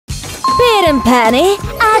and Penny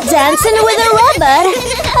are dancing with a robot.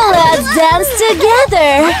 Let's dance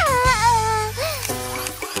together.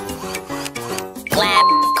 Clap,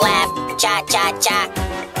 clap, cha cha cha.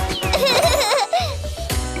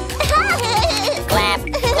 Clap,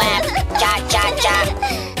 clap, cha cha cha.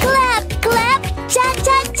 Clap, clap, cha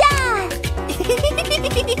cha cha.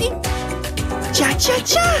 Cha cha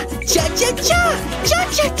cha, cha cha cha, cha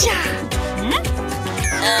cha cha.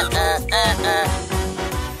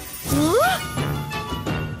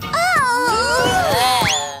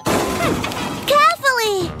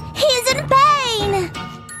 Carefully! He's in pain!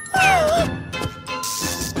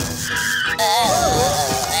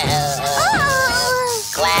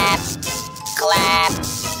 Clap, clap,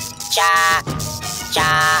 cha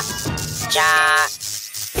cha cha.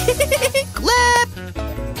 Clap,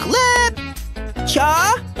 clap, cha,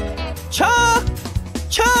 cha,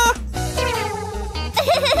 cha.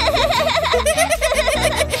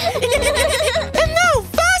 And now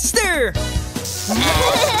faster!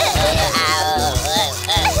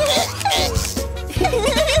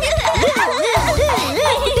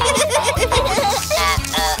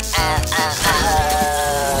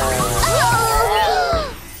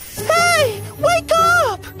 Hey, wake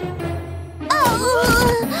up!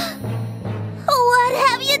 What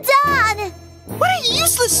have you done? What a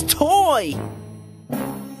useless toy!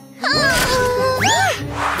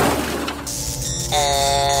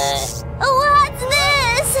 What's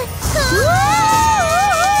this?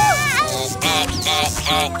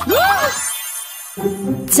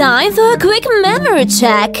 Time for a quick memory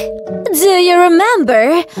check. Do you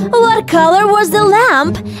remember what color was the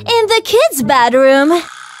lamp in the kids' bedroom?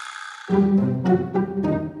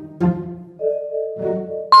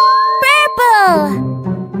 Purple!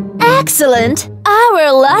 Excellent!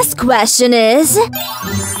 Our last question is…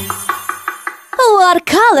 what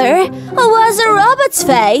color was a robot's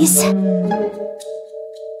face?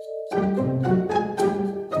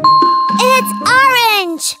 It's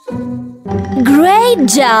orange! Great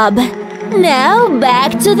job! Now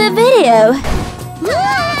back to the video.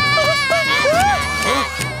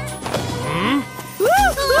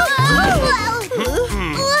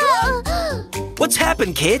 What's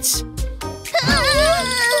happened, kids?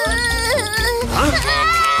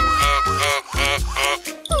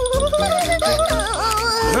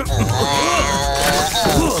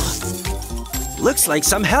 Looks like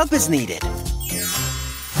some help is needed.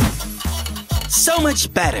 So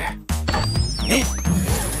much better.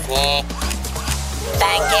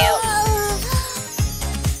 Thank you.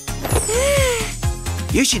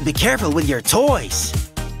 You should be careful with your toys.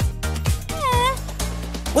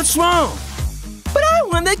 What's wrong? But I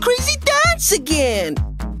want that crazy dance again.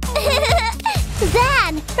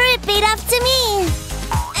 Then, repeat after me.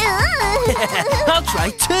 I'll try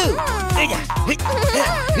too.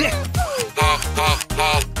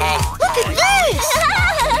 Look at this!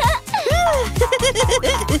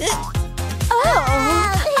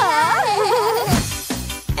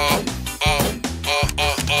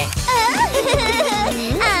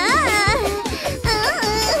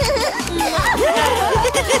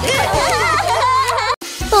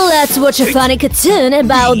 Let's watch a funny cartoon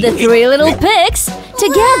about the three little pigs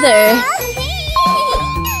together.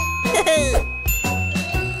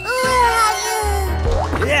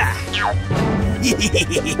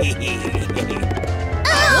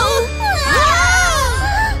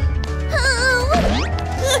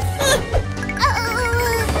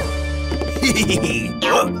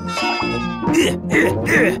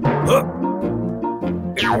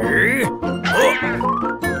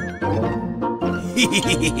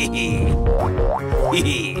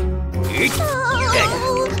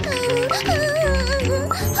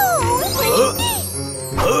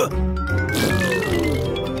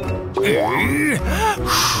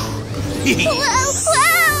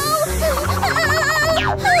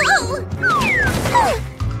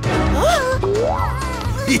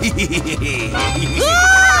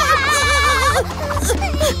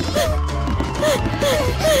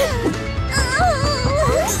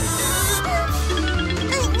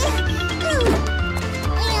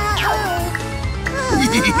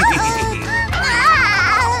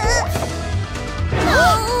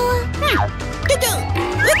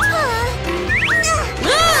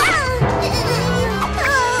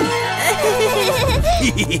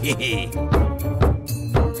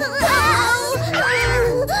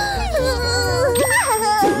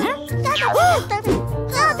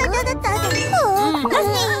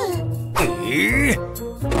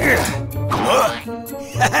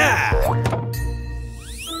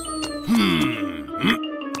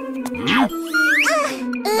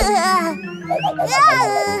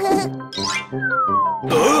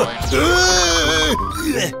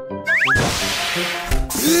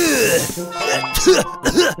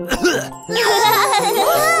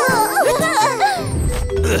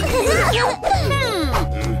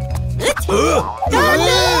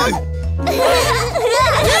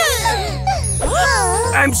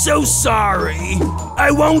 I'm so sorry.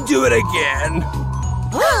 I won't do it again.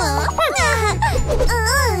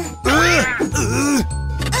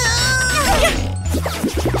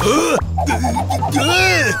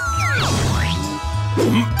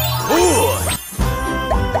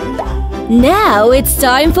 Now it's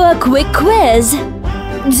time for a quick quiz.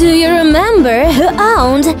 Do you remember who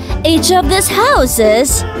owned each of these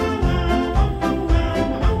houses?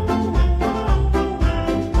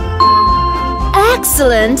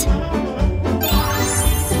 Excellent!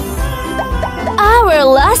 Our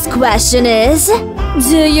last question is,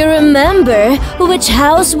 do you remember which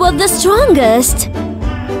house was the strongest?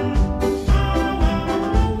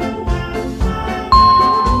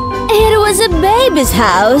 It was a baby's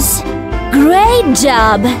house. Great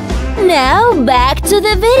job! Now back to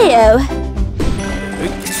the video.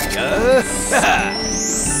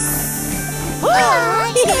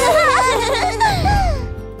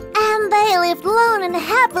 And they lived long and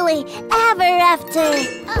happily ever after.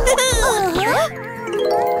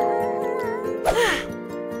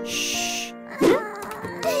 Shh.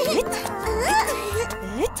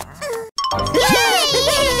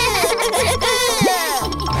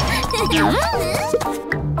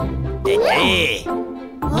 Hey.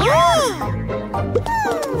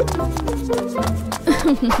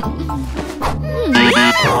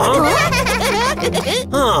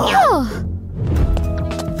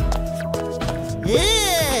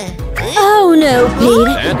 Oh no, Pete!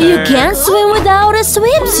 You can't swim without a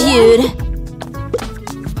swimsuit!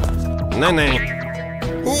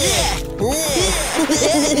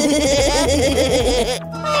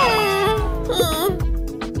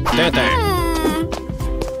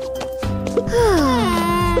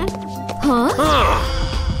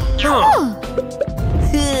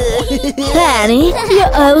 Penny, you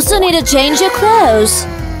also need to change your clothes.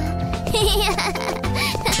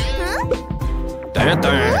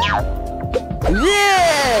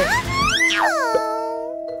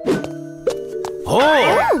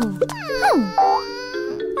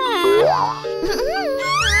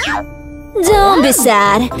 Don't be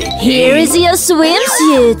sad. Here is your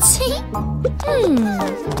swimsuit.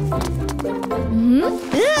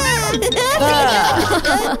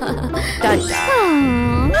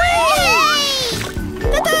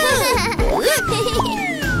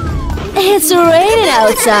 It's raining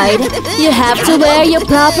outside. You have to wear your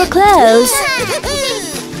proper clothes.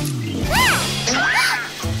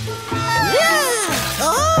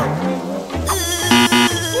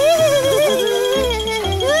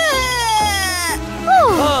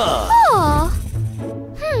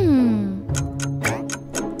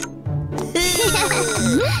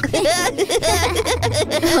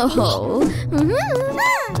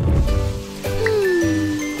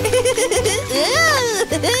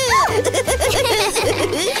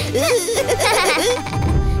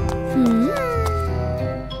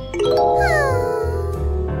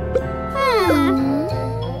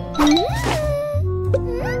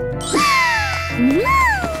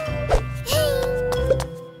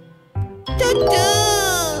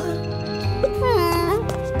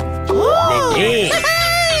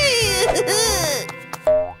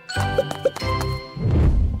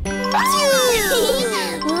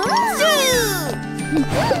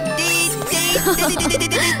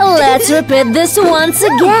 Let's repeat this once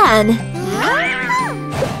again.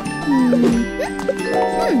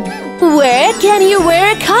 Where can you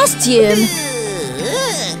wear a costume?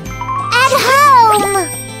 At home!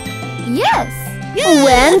 Yes.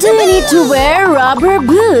 When do you need to wear rubber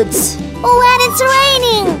boots? When it's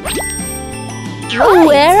raining!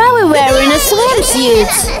 Where are we wearing a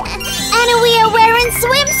swimsuit? And we are wearing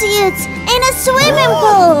swimsuits in a swimming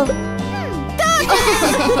pool!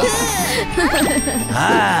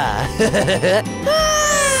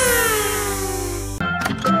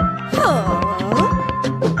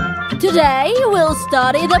 Today we'll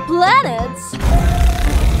study the planets.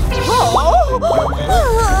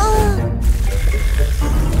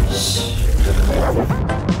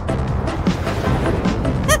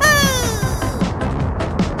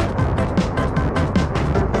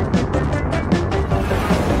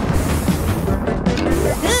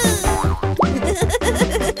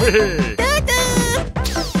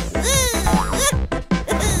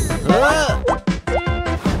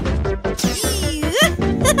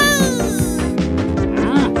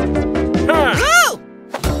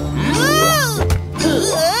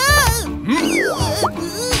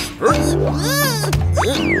 Hey!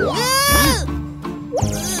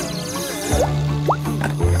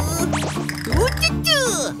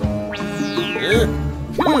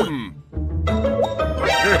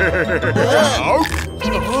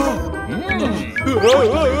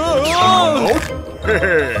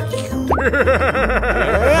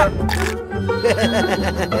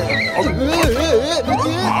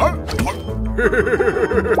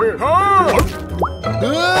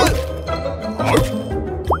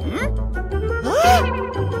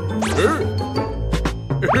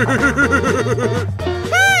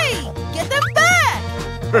 Get them back!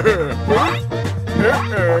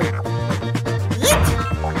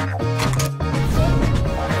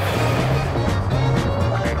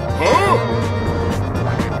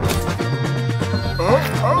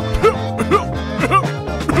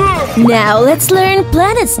 Now let's learn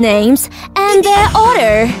planets' names and their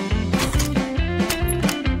order.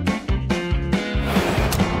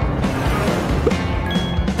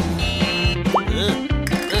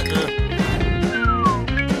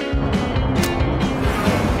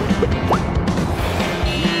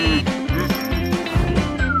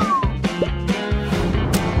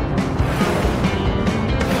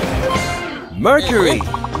 Mercury.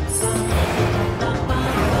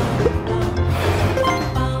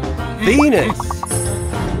 Venus.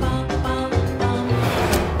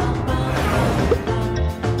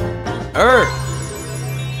 Earth.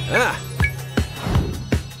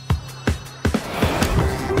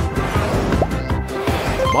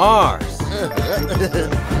 Mars.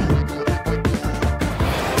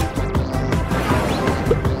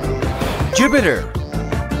 Jupiter.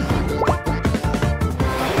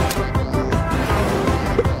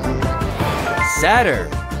 Saturn.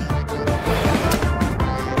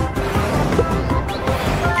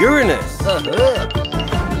 Uranus.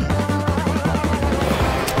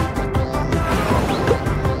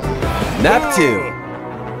 Neptune.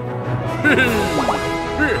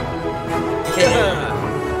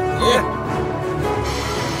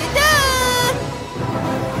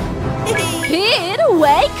 Pete,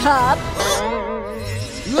 wake up!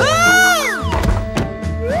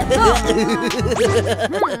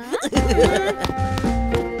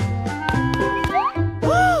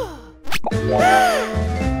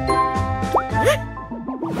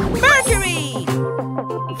 Mercury!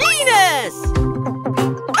 Venus!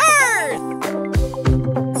 Earth!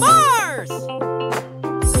 Mars!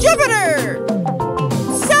 Jupiter!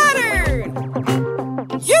 Saturn!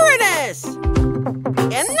 Uranus!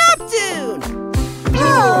 And Neptune!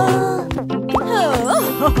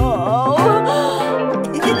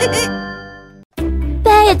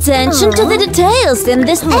 Pay attention to the details in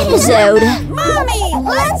this episode. Mommy,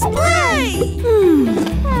 let's play!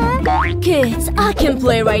 Kids, I can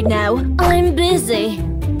play right now. I'm busy.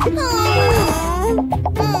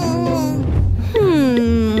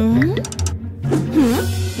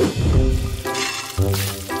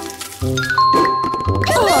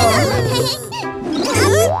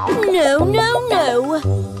 No, no, no.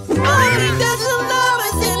 Mommy doesn't love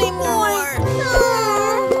us anymore!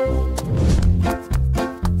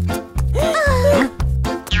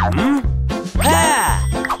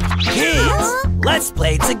 Kids, let's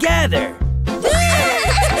play together.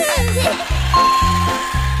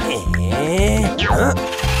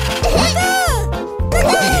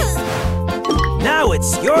 Now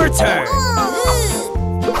it's your turn.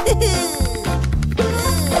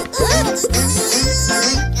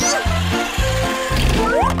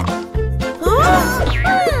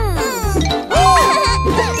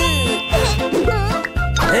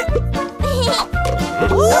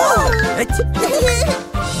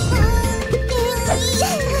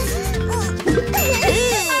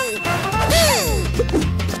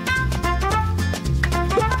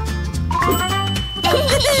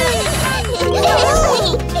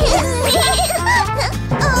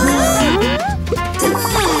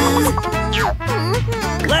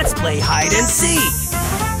 Let's play hide and seek.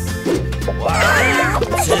 1,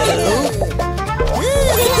 2.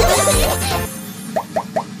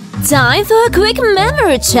 Time for a quick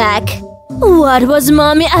memory check. What was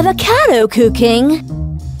Mommy Avocado cooking?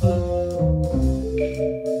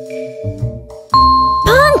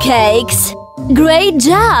 Pancakes! Great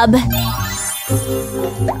job!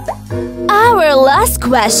 Our last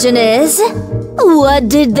question is, what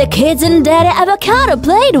did the kids and Daddy Avocado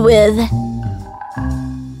played with?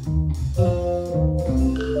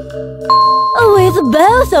 With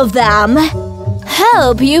both of them.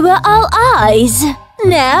 Hope you were all eyes.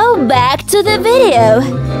 Now back to the video.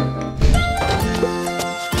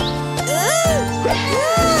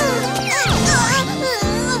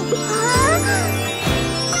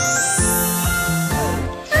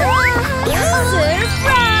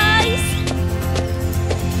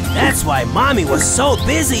 That's why Mommy was so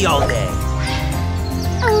busy all day.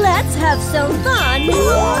 Let's have some fun.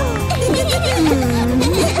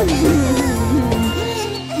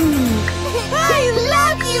 I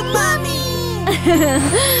love you, Mommy!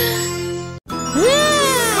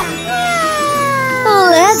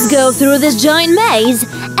 Let's go through this giant maze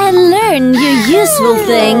and learn new useful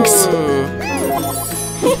things.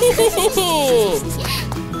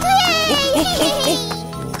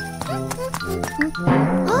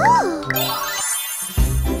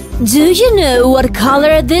 Do you know what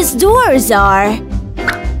color these doors are?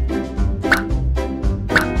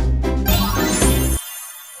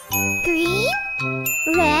 Green,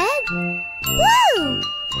 red, blue.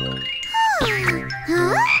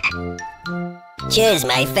 Huh? Choose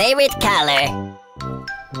my favorite color.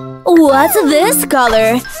 What's this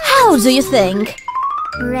color? How do you think?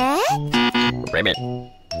 Red? Ribbit.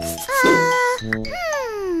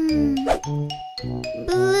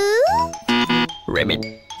 Blue? Ribbit.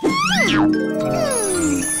 Green!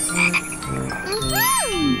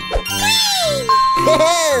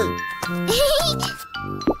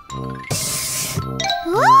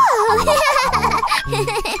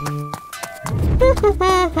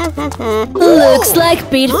 Looks like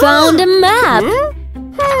Pete found a map.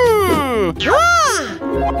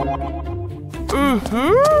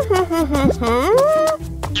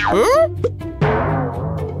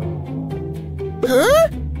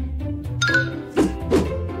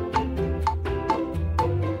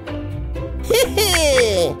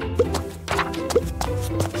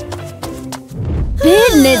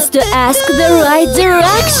 Pete needs to ask the right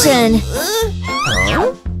direction.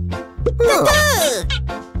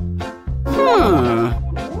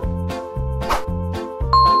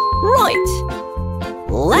 Right.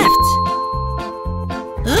 Left.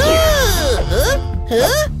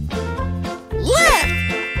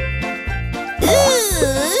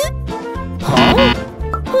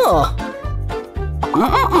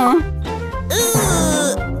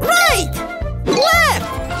 Right!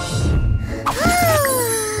 Left!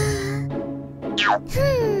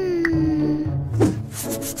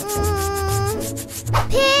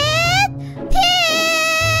 Pit!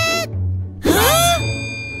 Pit!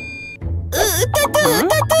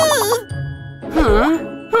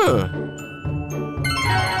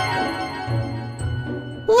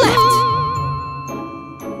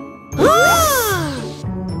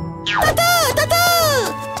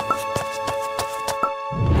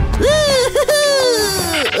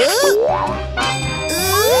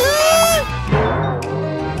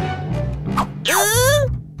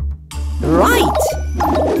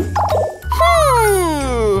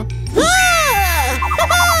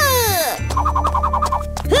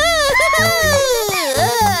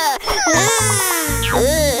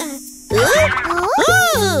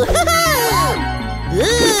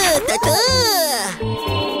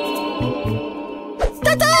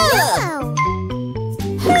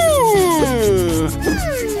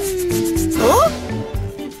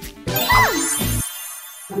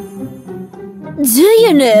 Do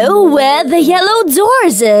you know where the yellow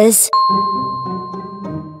doors is?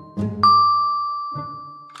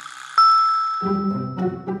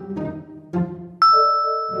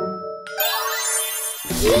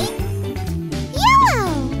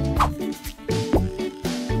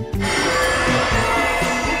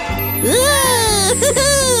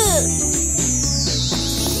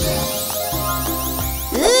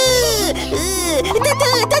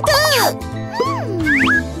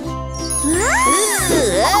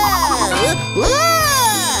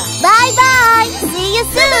 Bye-bye! See you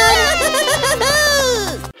soon!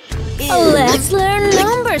 Let's learn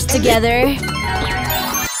numbers together.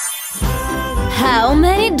 How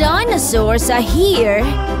many dinosaurs are here? 1!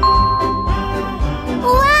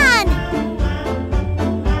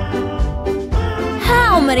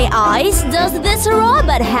 How many eyes does this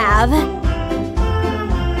robot have? 2!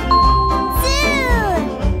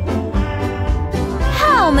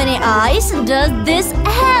 How many eyes does this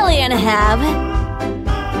alien have?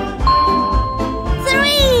 3!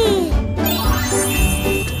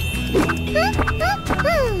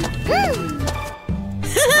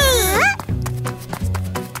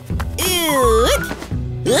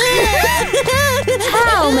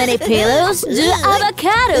 How many pillows do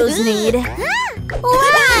avocados need? 1!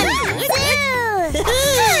 2!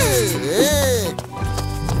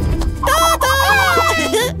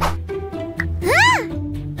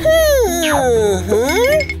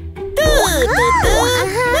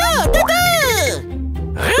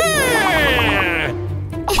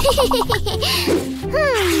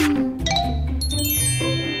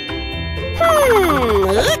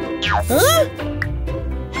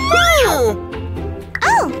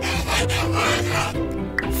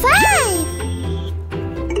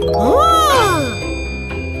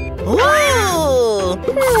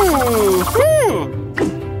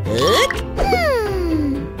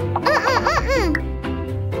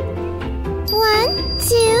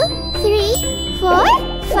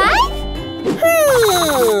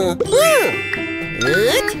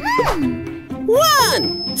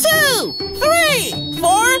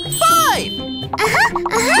 5.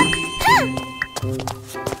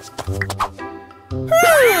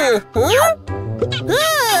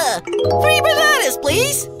 Three bananas,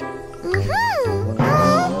 please.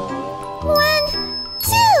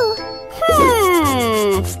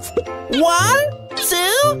 1, 2. 1, 2,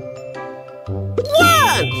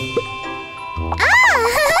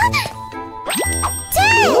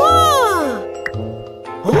 1.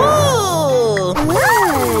 Oh.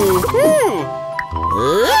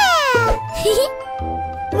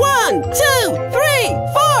 1, 2, 3,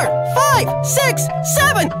 4, 5, 6,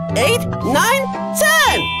 7, 8, 9,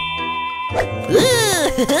 10.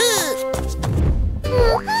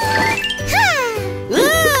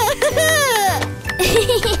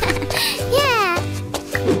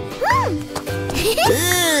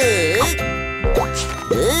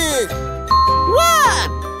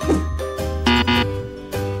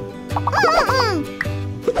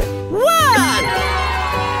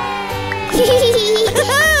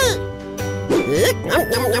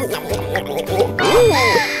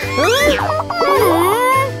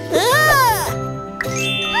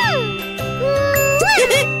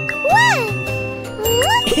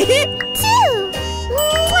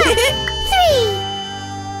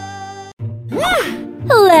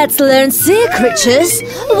 Let's learn sea creatures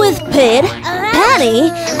with Pete, Penny,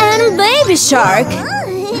 and Baby Shark.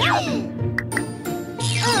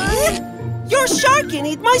 Your shark can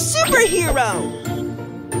eat my superhero.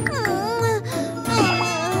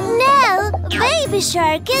 No, Baby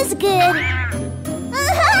Shark is good.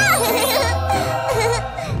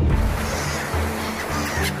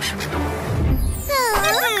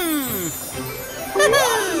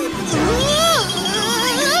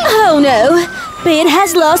 Oh no, Pete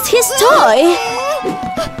has lost his toy.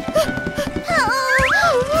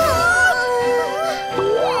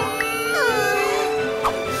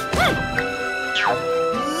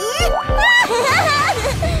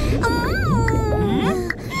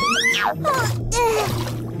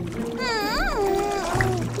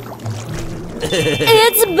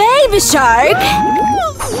 It's Baby Shark.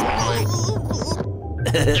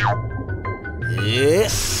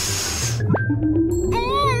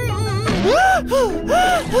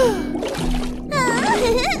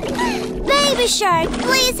 Baby Shark,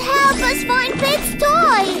 please help us find Pete's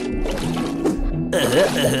toy.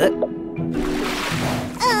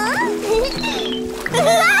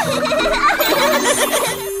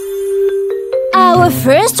 Our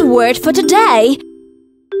first word for today.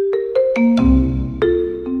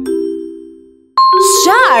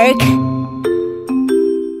 Shark.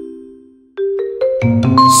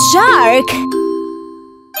 Shark.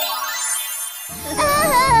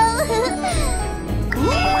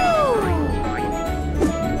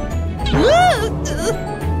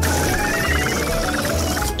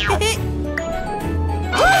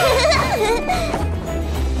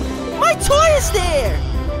 My toy is there.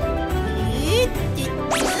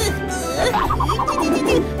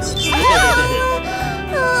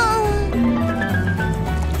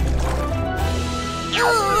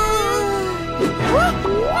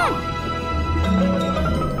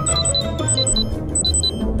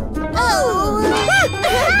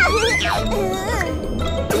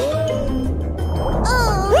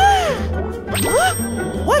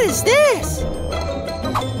 What is this?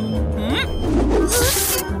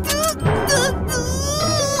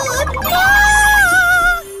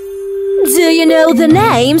 Do you know the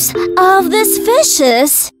names of these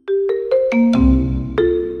fishes?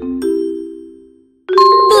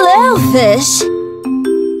 Blowfish.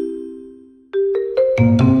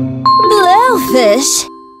 Blowfish.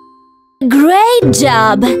 Great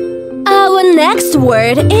job! Our next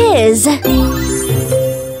word is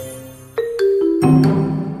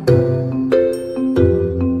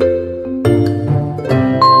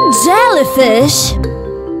jellyfish.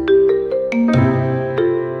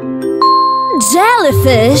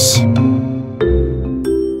 Jellyfish.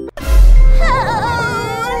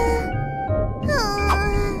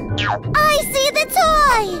 I see the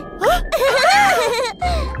toy!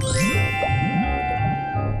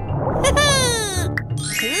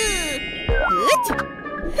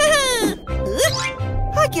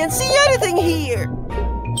 I can't see anything here.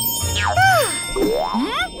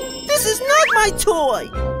 This is not my toy.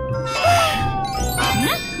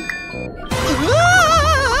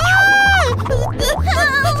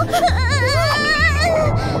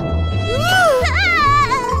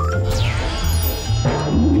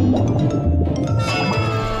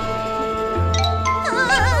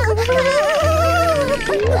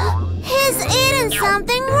 He's eating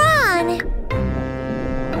something wrong.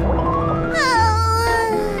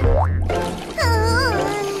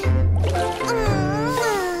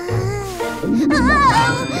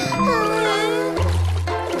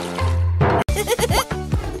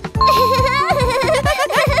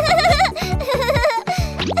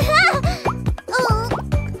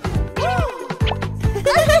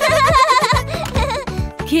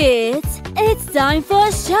 Kids, it's time for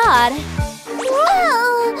a shot.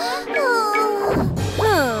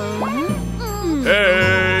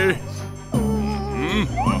 Hey!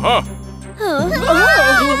 Aha!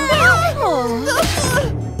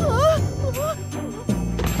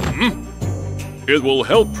 It will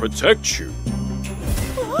help protect you.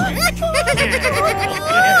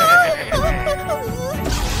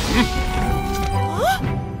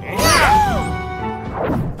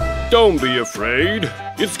 Don't be afraid.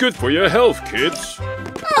 It's good for your health, kids.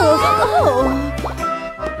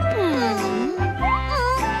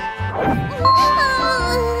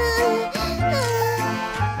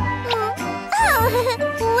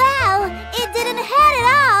 Wow, it didn't hurt at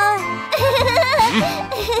all.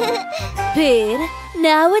 Pete,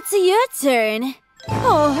 now it's your turn.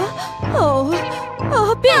 Pete!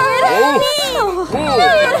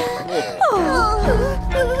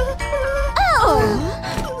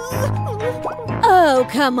 Oh,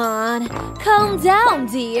 come on. Calm down,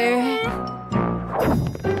 dear.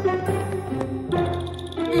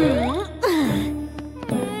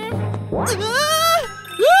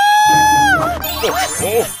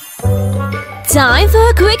 Time for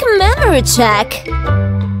a quick memory check.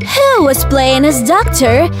 Who was playing as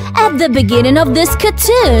Doctor at the beginning of this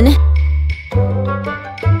cartoon?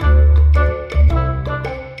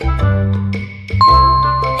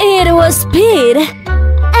 It was Pete.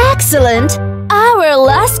 Excellent. Our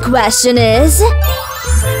last question is,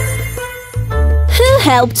 who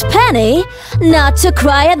helped Penny not to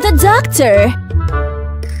cry at the doctor?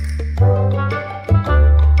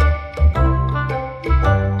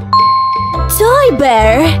 Toy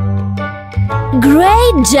Bear.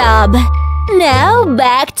 Great job. Now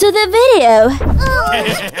back to the video.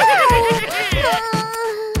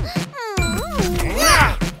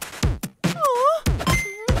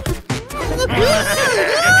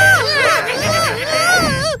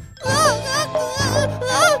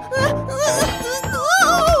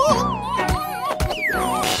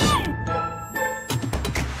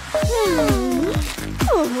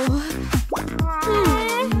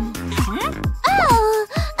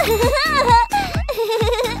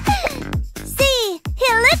 See,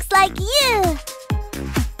 he looks like you.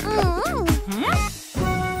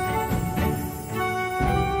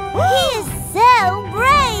 He is so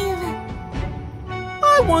brave.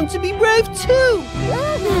 I want to be brave too.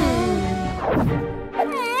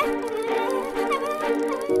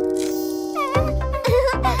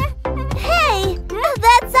 Hey,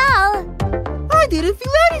 that's all. I didn't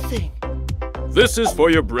feel anything. This is for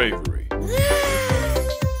your bravery.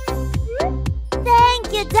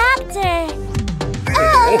 Thank you, Doctor.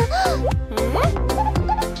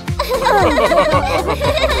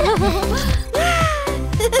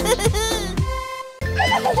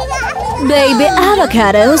 Baby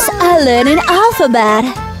avocados are learning alphabet.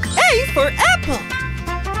 A for apple.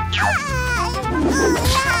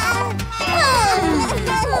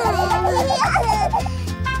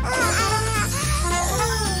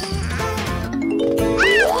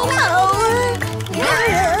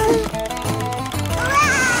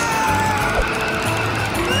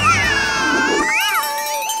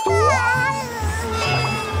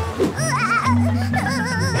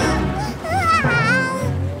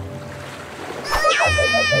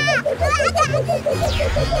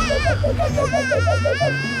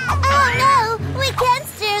 Oh no! We can't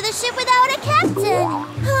steer the ship without a captain!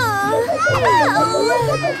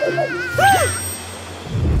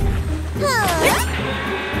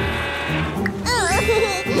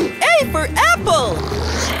 A for apple.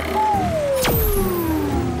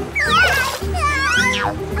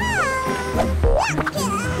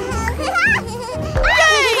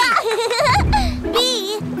 B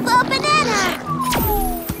for banana!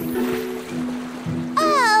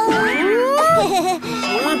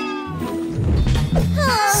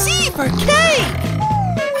 C for cake.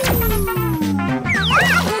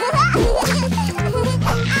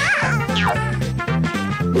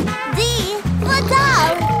 D for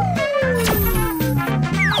dog!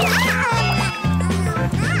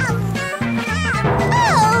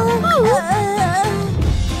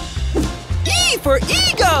 E for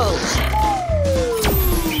eagle.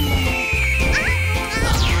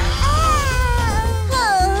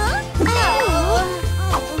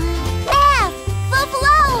 F for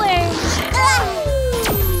flower!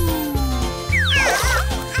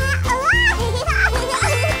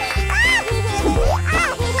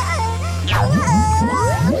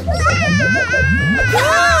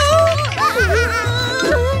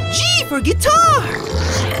 G for guitar.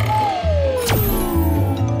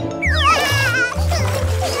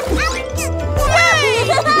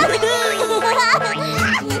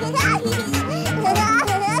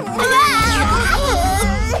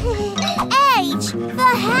 H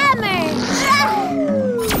for hammer.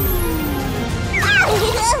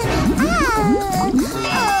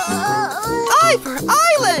 I for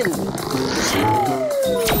island.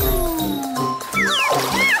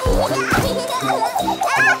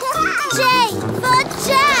 J for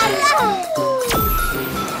jack.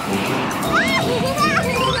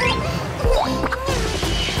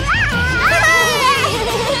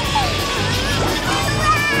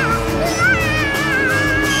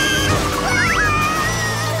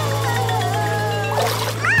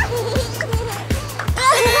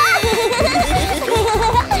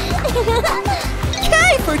 K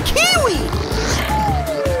for kiwi.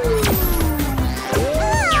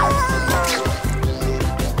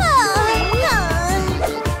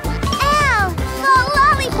 L for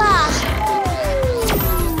lollipop.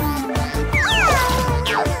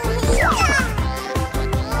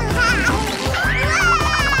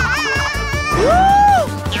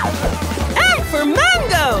 M for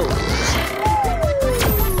mango.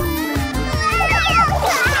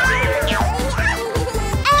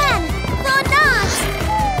 N for nut.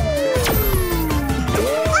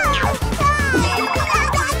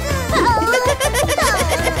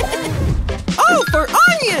 O for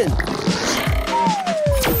onion.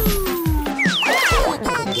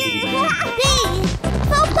 P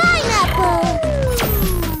for pineapple.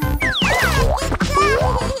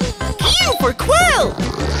 Q for quill.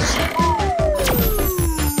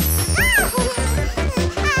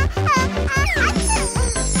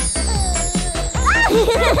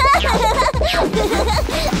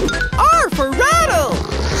 R for rattle.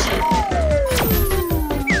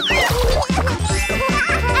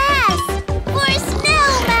 S for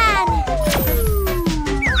snowman.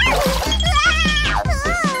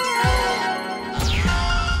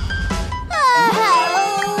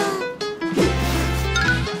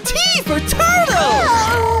 T for turtle.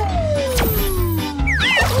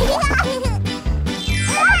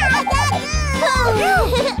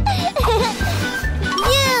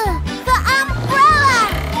 U for umbrella.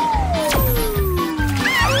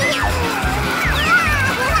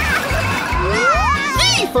 V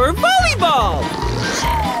for volleyball.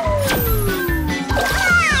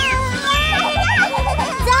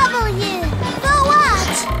 W for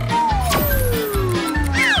watch.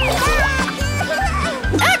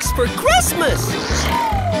 X for Christmas.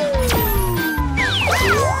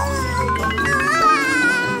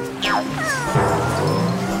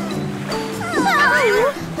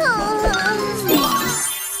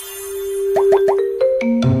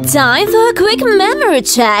 Time for a quick memory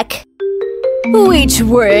check. Which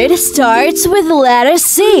word starts with the letter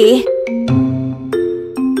C?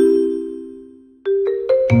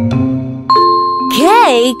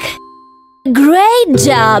 Cake. Great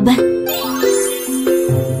job.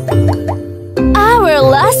 Our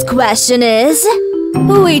last question is,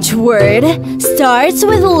 which word starts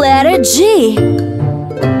with the letter G?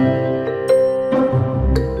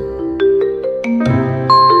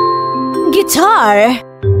 Guitar.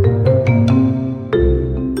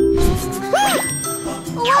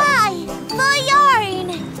 Y for yarn.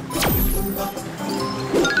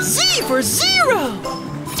 Z for zero.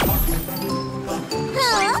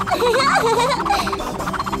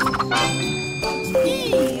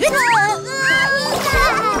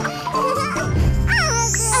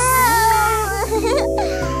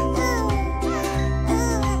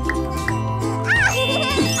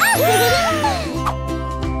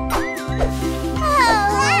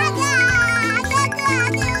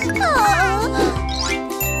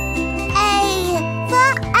 A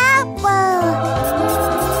for apple.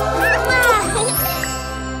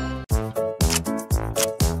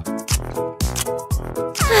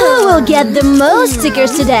 Who will get the most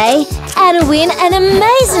stickers today and win an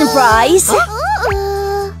amazing prize?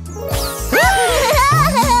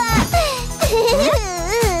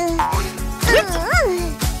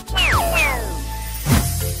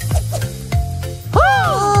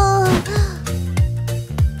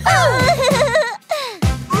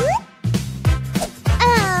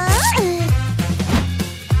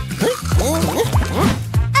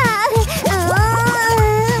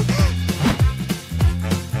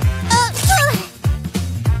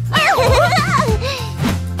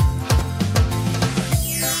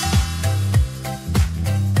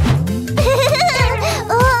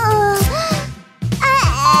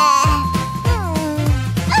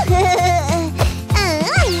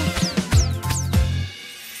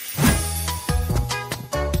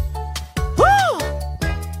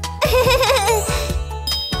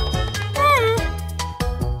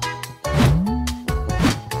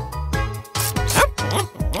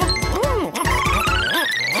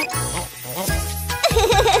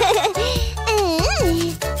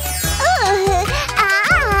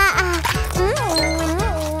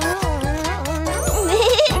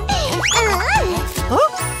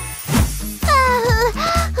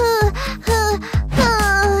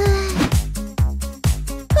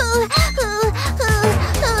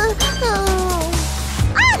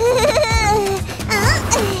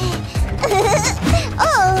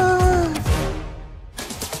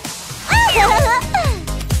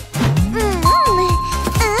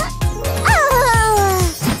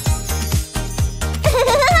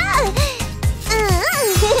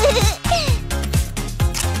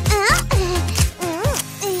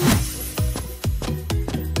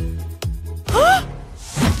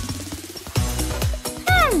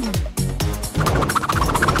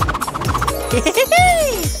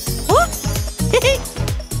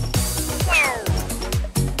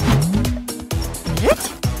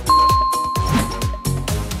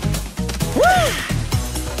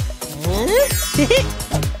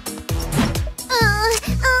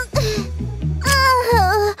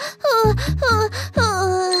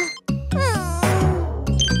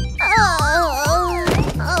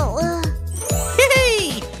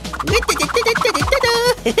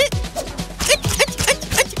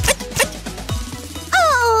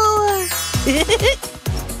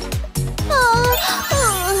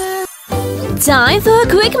 Time for a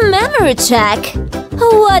quick memory check.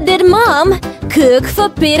 What did Mom cook for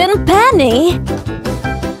Pete and Penny?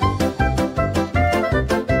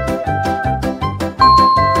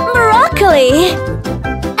 Broccoli!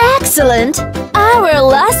 Excellent! Our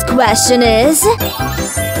last question is...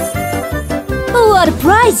 what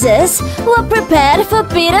prizes were prepared for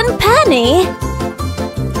Pete and Penny?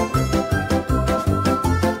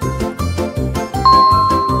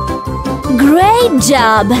 Great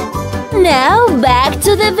job! Now back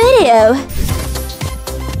to the video.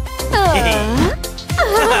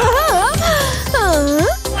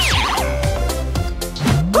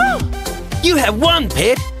 You have won,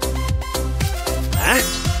 Pit. Huh?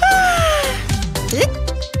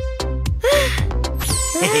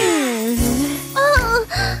 Oh,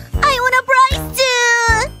 I want a prize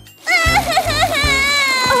too!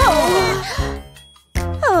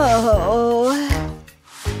 Oh.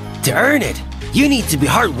 Darn it! You need to be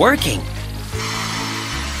hardworking.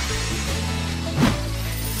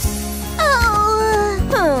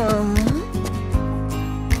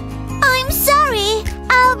 I'm sorry.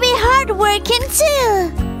 I'll be hardworking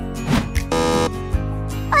too.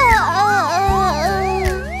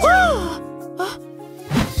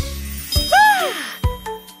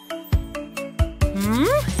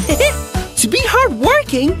 To be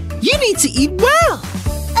hardworking, you need to eat well.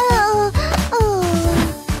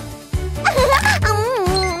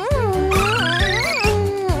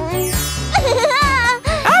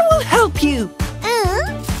 I will help you.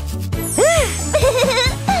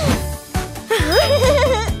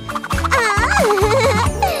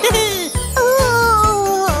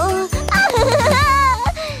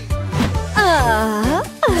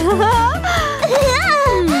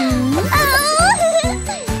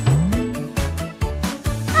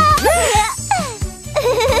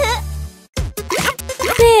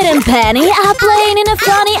 Pete and Penny are playing in a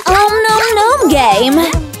funny Om Nom Nom game.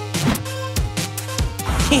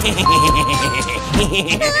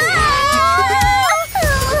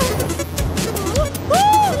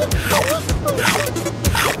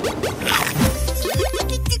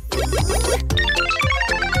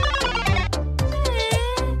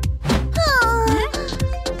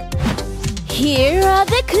 Here are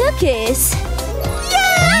the cookies.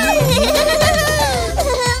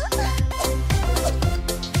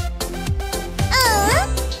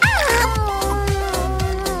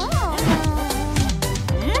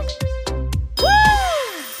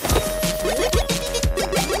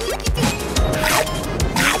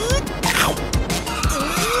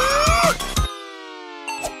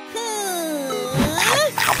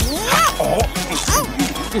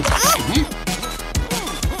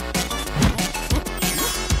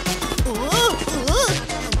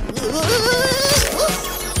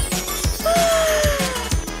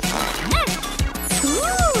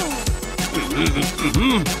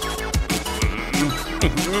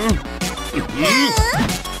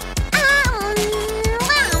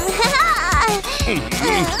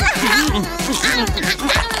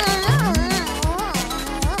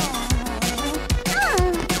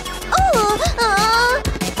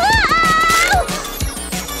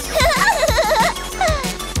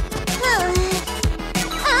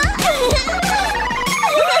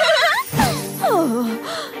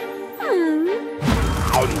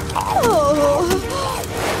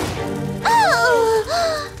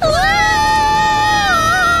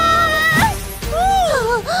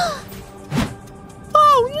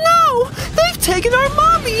 Taking our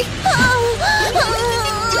mommy!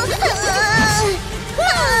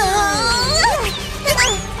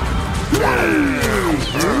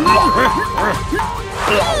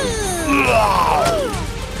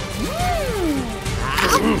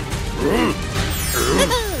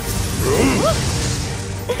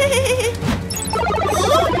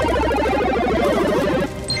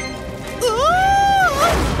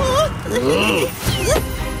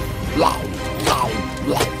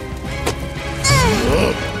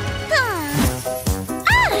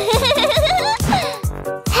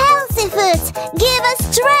 Healthy foods give us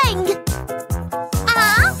strength.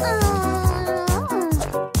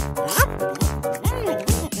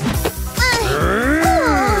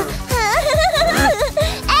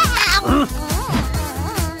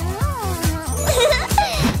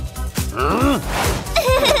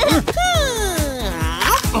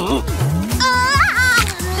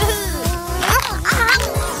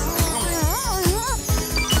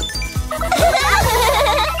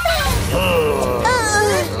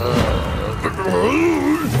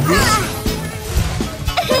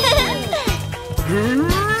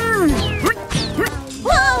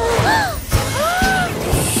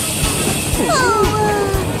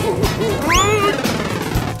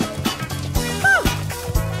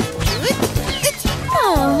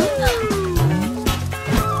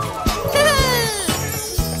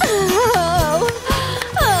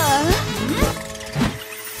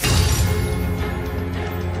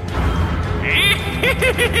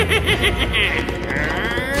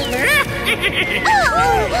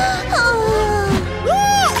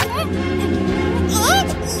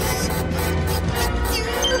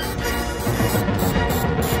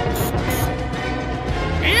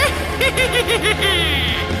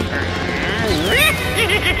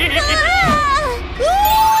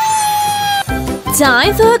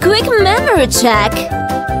 Time for a quick memory check.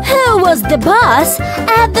 Who was the boss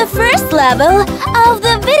at the first level of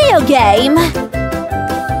the video game?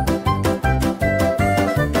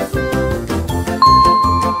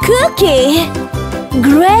 Cookie!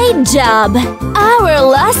 Great job! Our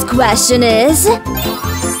last question is...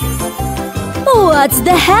 what's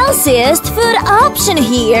the healthiest food option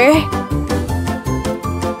here?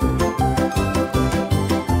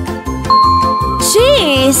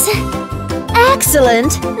 Cheese!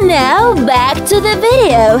 Excellent! Now back to the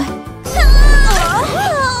video.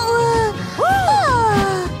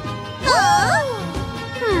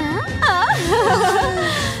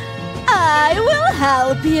 I will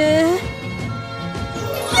help you.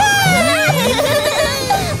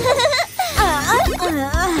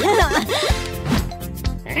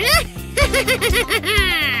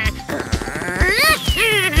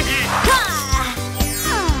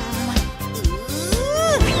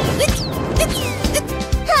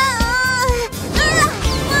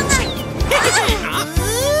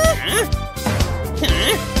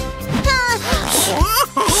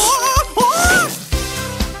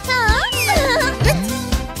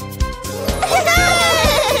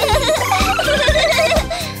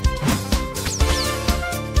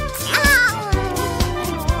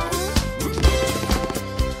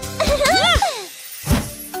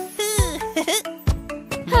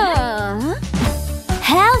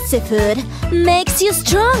 Healthy food makes you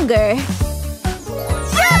stronger.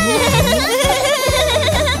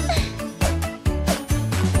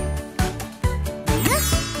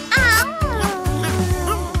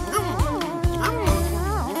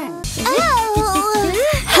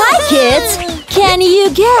 Hi kids! Can you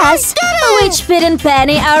guess which Pete and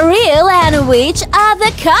Penny are real and which are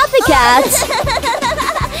the copycats?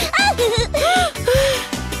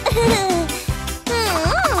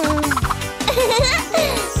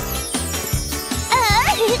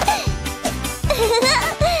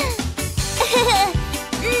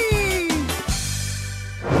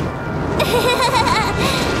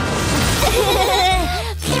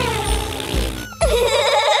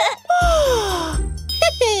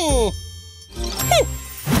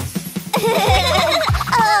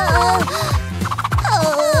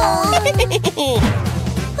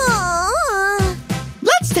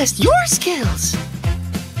 Let's test your skills.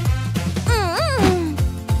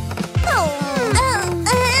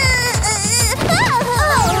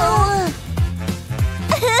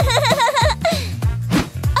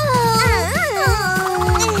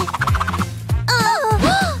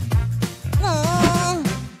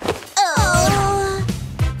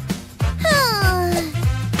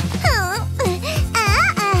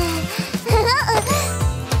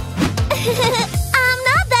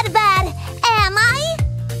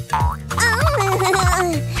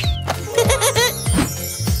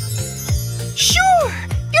 Sure,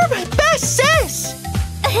 you're my best sis.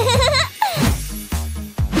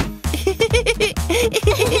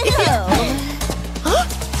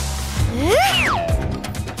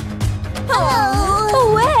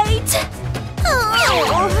 Oh, wait!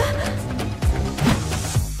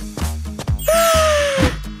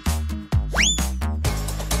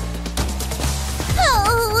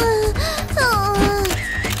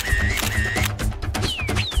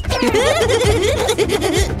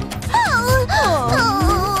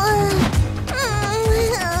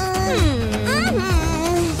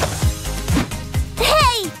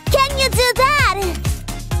 Hey, can you do that?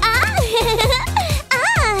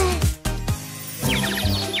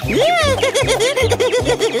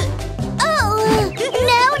 Oh, no.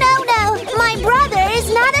 My brother is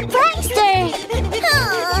not a prankster.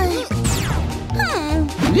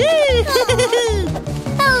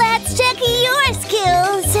 Let's check your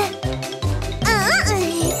skills.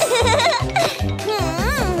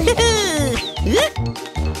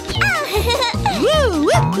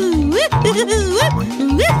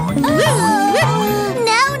 No.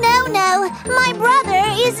 My brother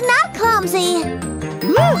is not clumsy.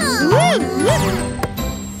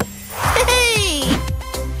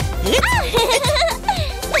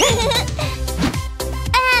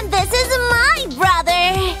 And this is my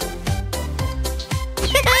brother.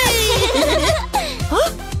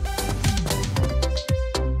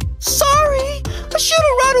 Sorry, I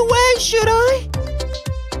shouldn't run away, should I?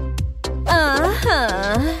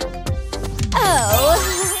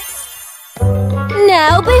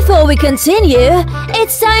 Now, before we we continue,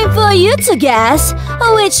 it's time for you to guess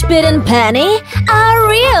which Pete and Penny are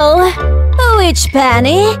real. Which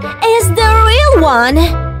Penny is the real one?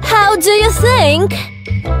 How do you think?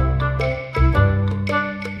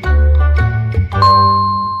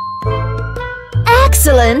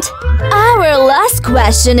 Excellent! Our last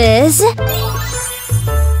question is...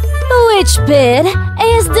 which Pete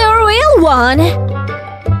is the real one?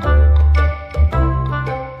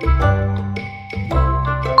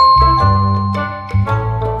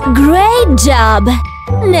 Great job!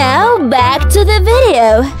 Now back to the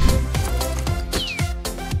video.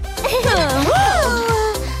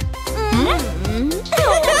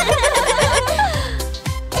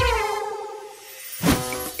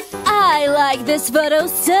 I like this photo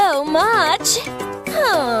so much.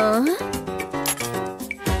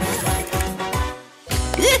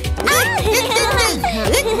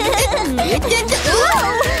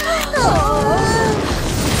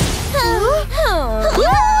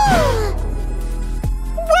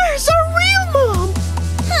 Where's our real mom?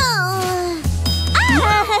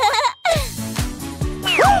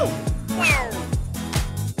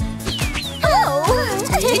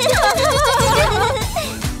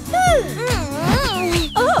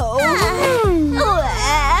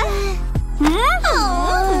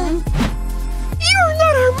 You're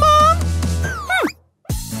not our mom.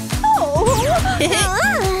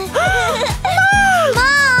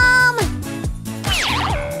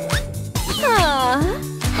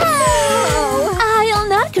 I'll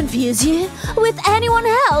not confuse you with anyone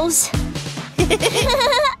else.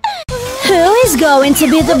 Who is going to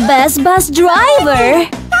be the best bus driver?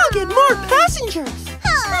 I'll get more passengers.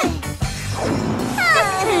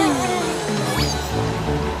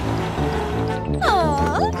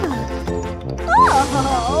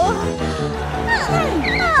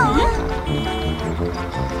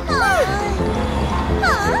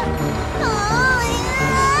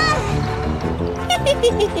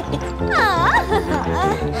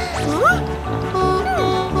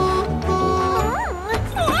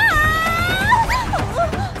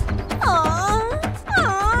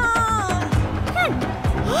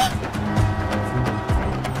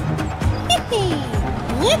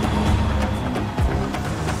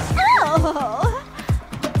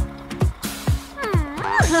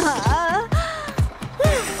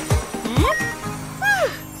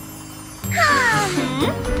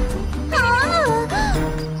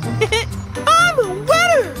 I'm a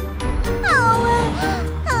winner!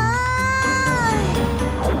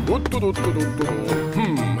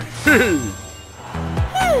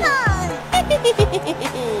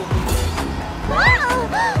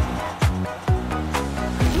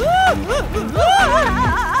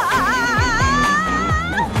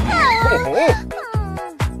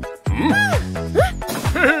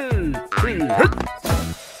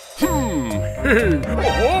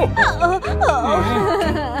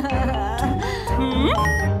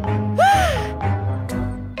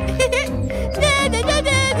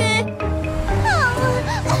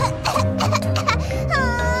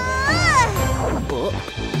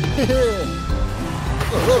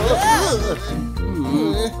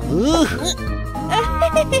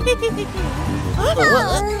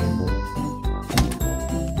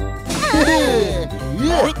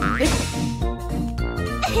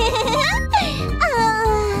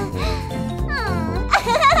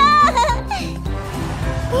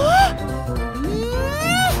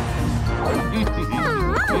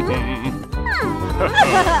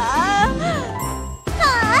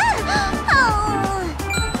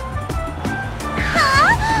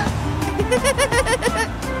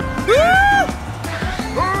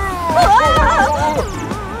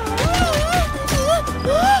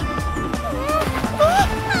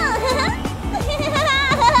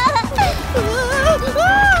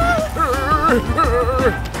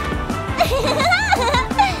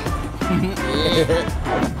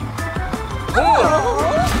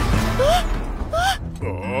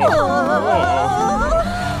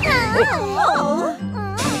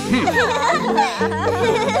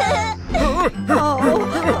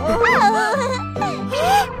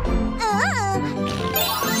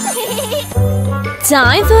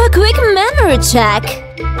 Time for a quick memory check.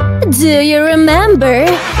 Do you remember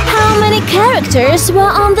how many characters were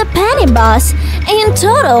on the Penny Bus in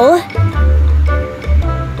total?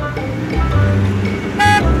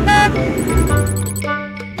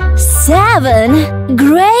 Seven.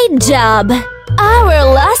 Great job! Our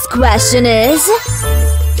last question is...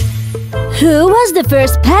 who was the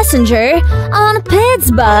first passenger on Pete's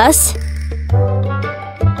bus?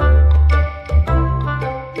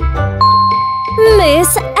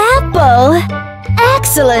 Miss Apple!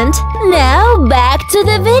 Excellent! Now back to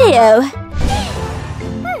the video.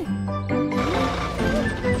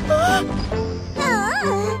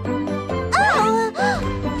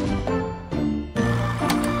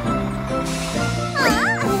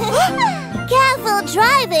 Careful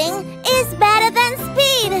driving is better than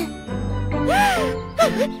speed.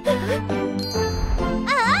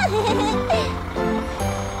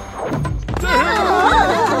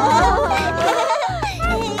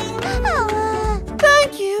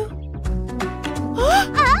 Thank you.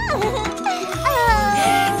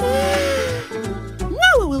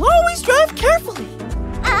 Now I will always drive carefully.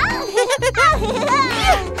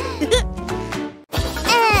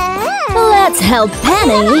 Let's help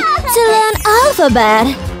Penny to learn alphabet.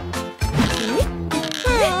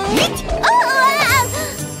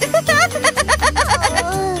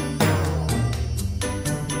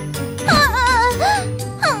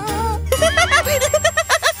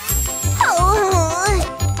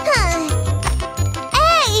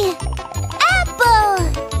 A. Apple.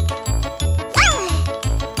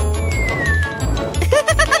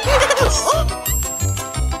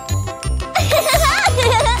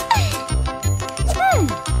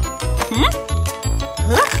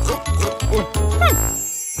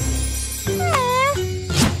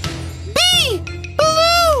 B.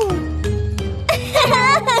 Blue.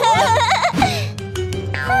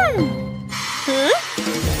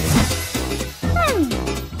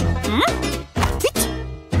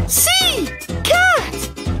 C. Cat.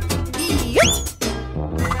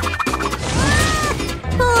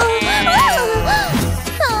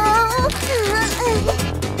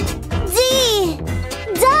 D.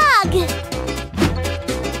 Dog.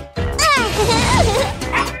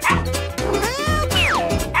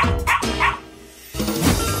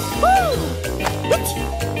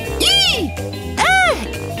 E.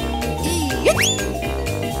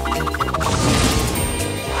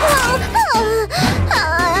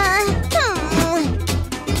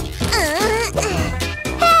 Egg.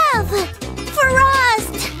 F.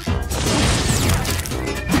 Frost.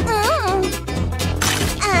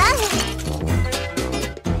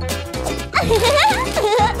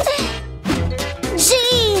 G.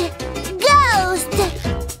 Ghost.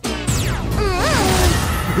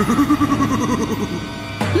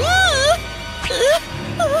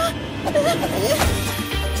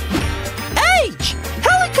 H.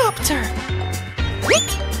 Helicopter.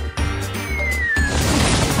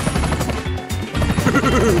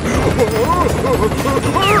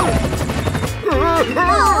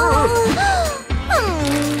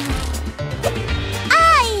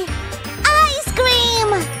 I. Ice cream.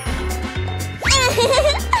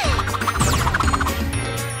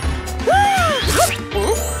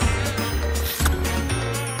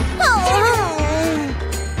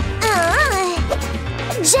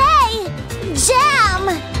 J. Jam.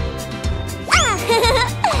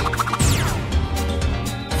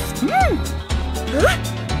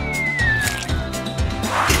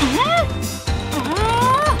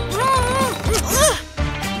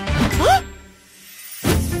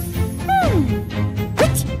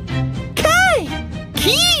 K.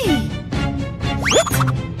 Key.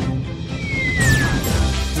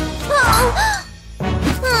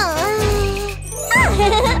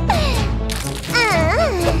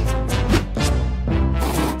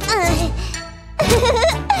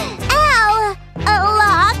 L. A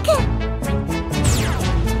lock.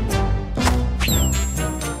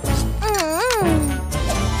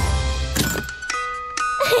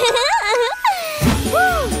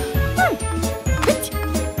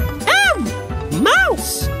 M.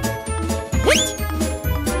 Mouse.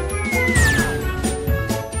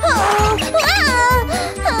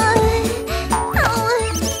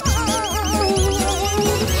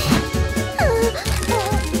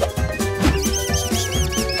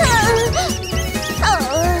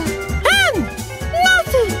 N.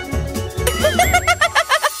 Nothing.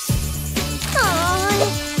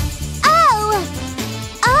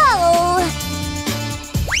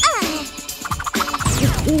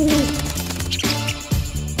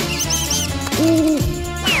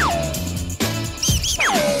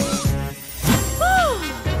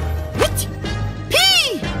 P.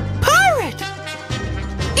 Pirate.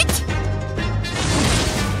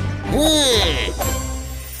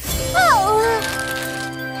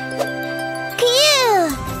 Q.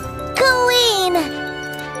 Queen.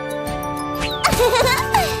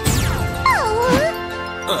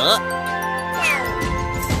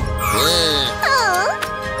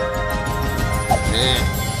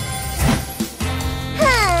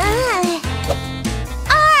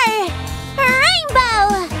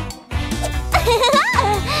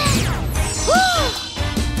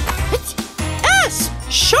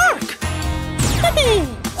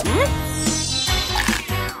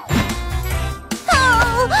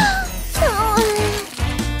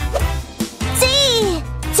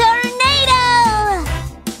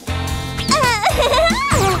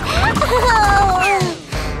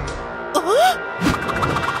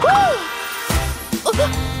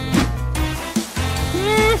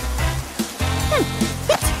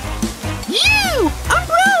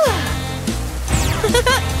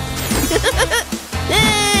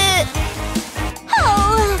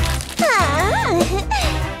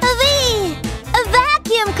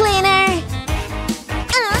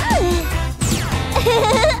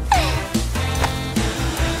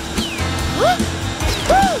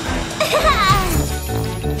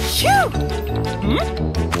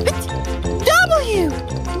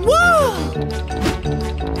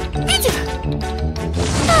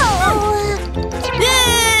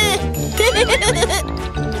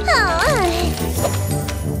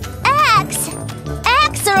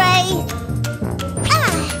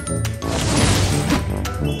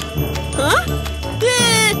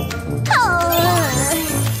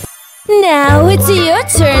 Now it's your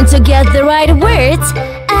turn to get the right words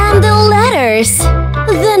and the letters.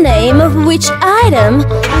 The name of which item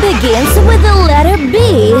begins with the letter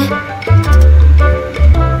B?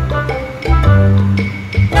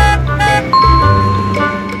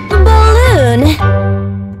 Balloon.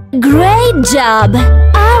 Great job!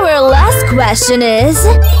 Our last question is...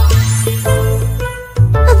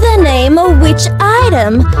 the name of which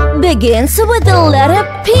item begins with the letter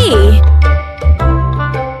P?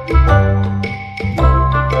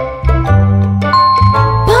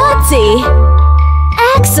 Potty!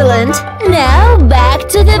 Excellent! Now back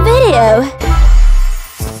to the video.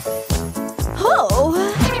 Oh!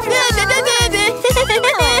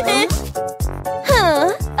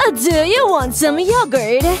 Huh? Do you want some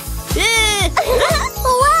yogurt?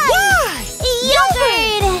 Why?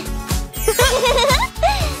 Yogurt!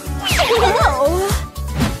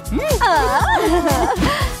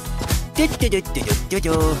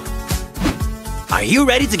 Are you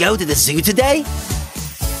ready to go to the zoo today?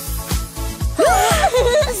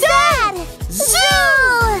 Dad! Zoo!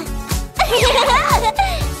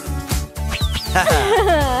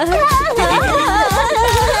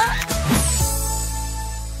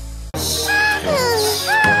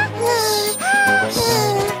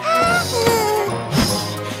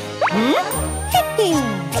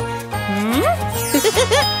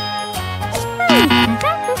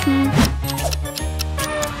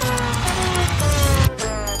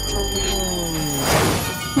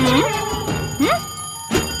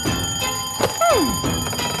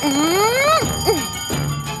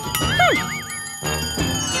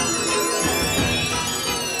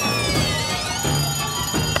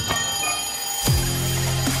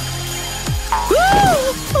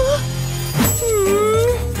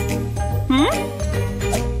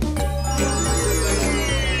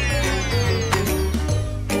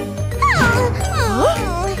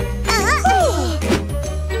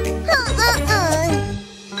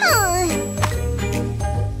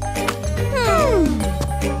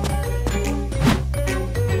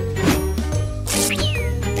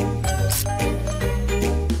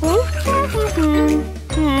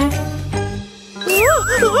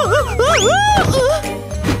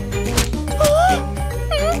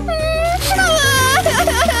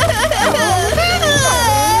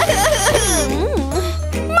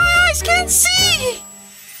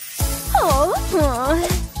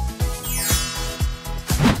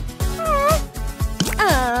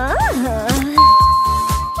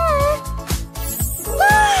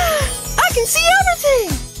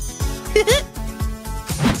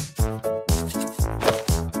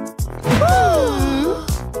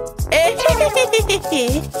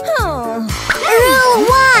 Rule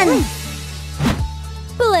 1!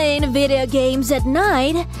 Playing video games at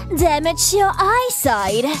night damage your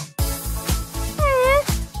eyesight.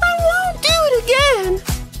 I won't do it again.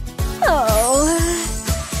 Oh.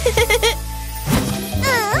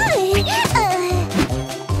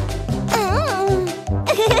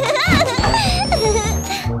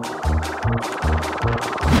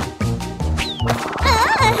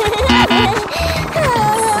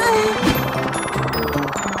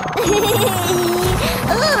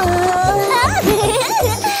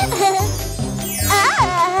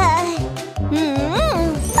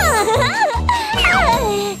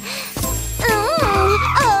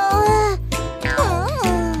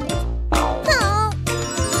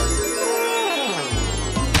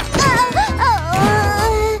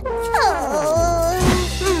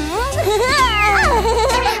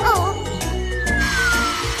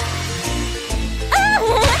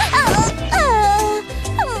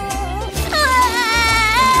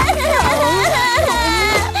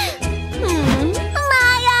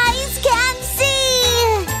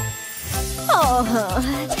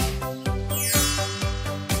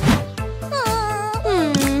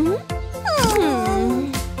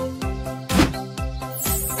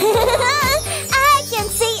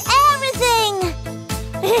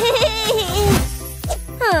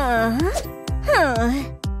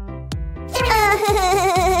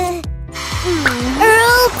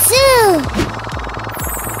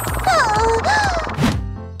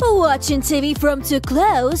 Watching TV from too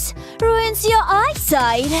close ruins your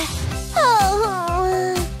eyesight.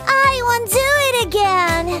 Oh, I won't do it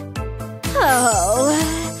again. Oh.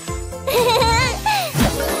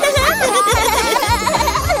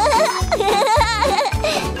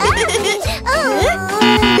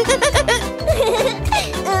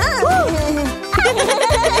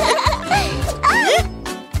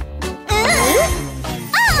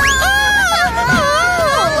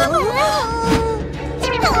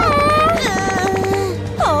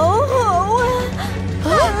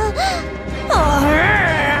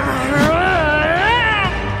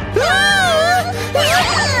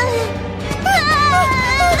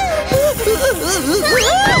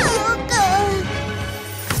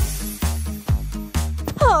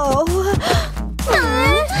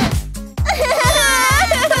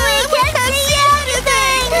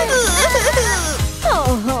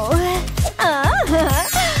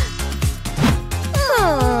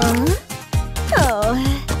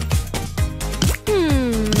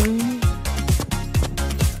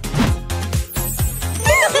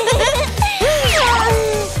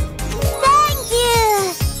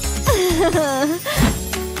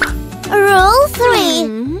 Rule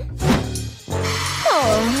 3.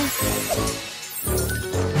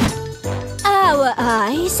 Our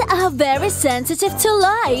eyes are very sensitive to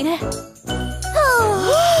light.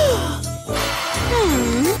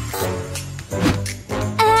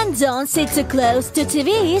 And don't sit too close to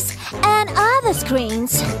TVs and other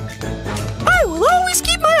screens. I will always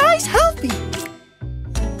keep my eyes healthy.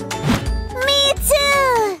 Me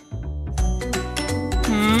too.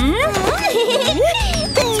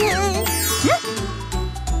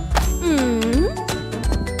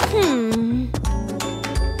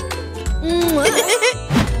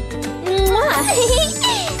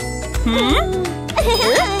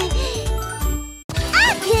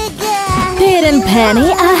 Pete and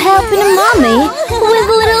Penny are helping Mommy with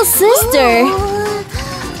little sister.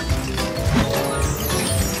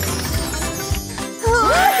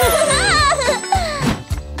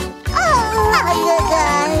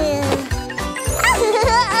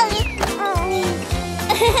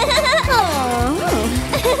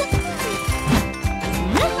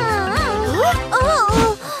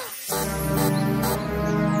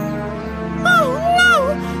 Oh no!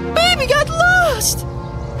 Baby got lost!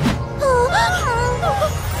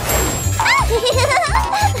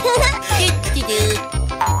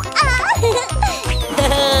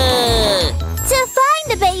 To find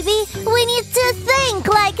the baby, we need to think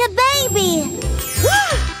like a baby.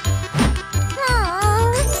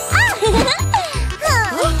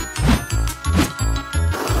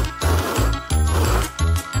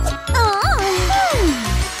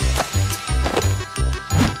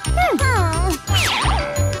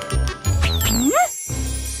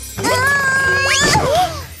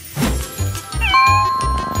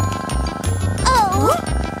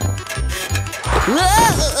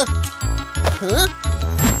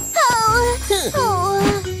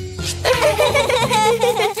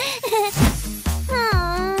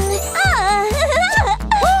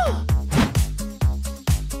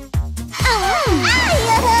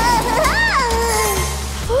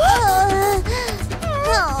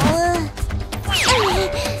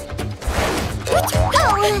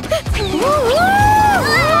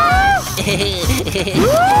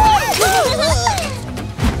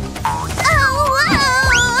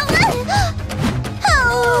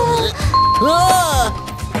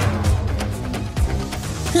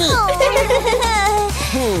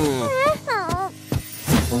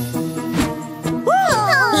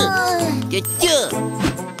 Good job.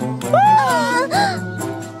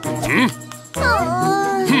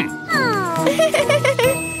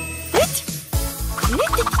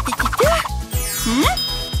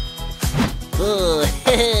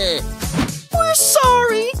 We're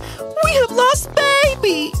sorry. We have lost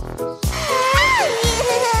baby.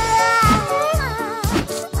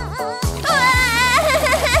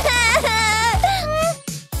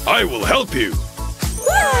 I will help you.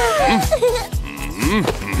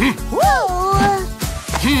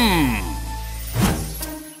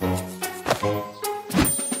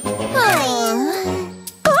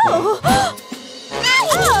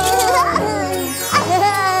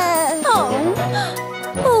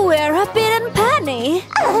 Where are Pete and Penny?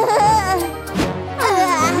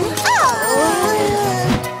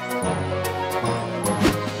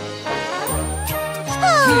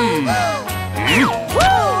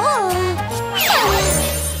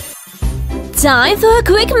 Time for a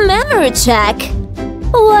quick memory check.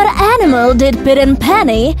 What animal did Pete and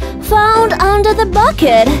Penny found under the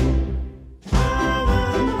bucket?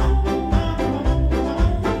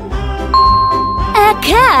 A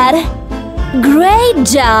cat. Great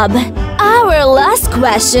job! Our last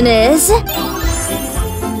question is…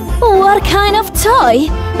 what kind of toy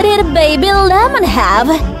did baby Lemon have?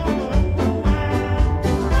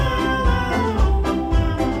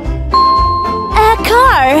 A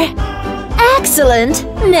car! Excellent!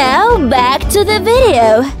 Now back to the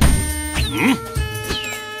video.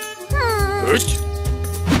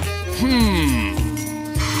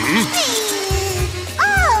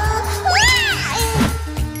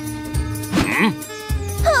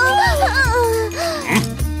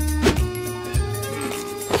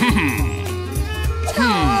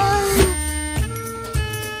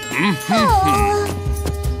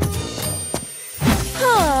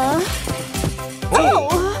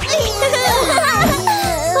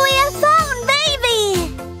 We have found baby.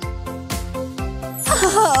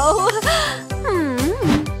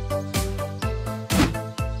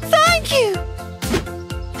 Thank you.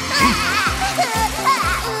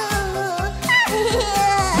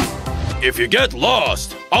 If you get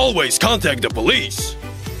lost, always contact the police.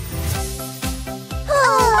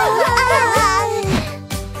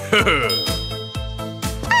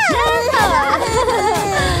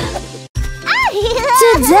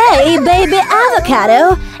 Today, baby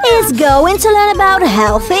avocado is going to learn about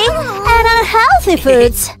healthy and unhealthy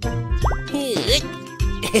foods.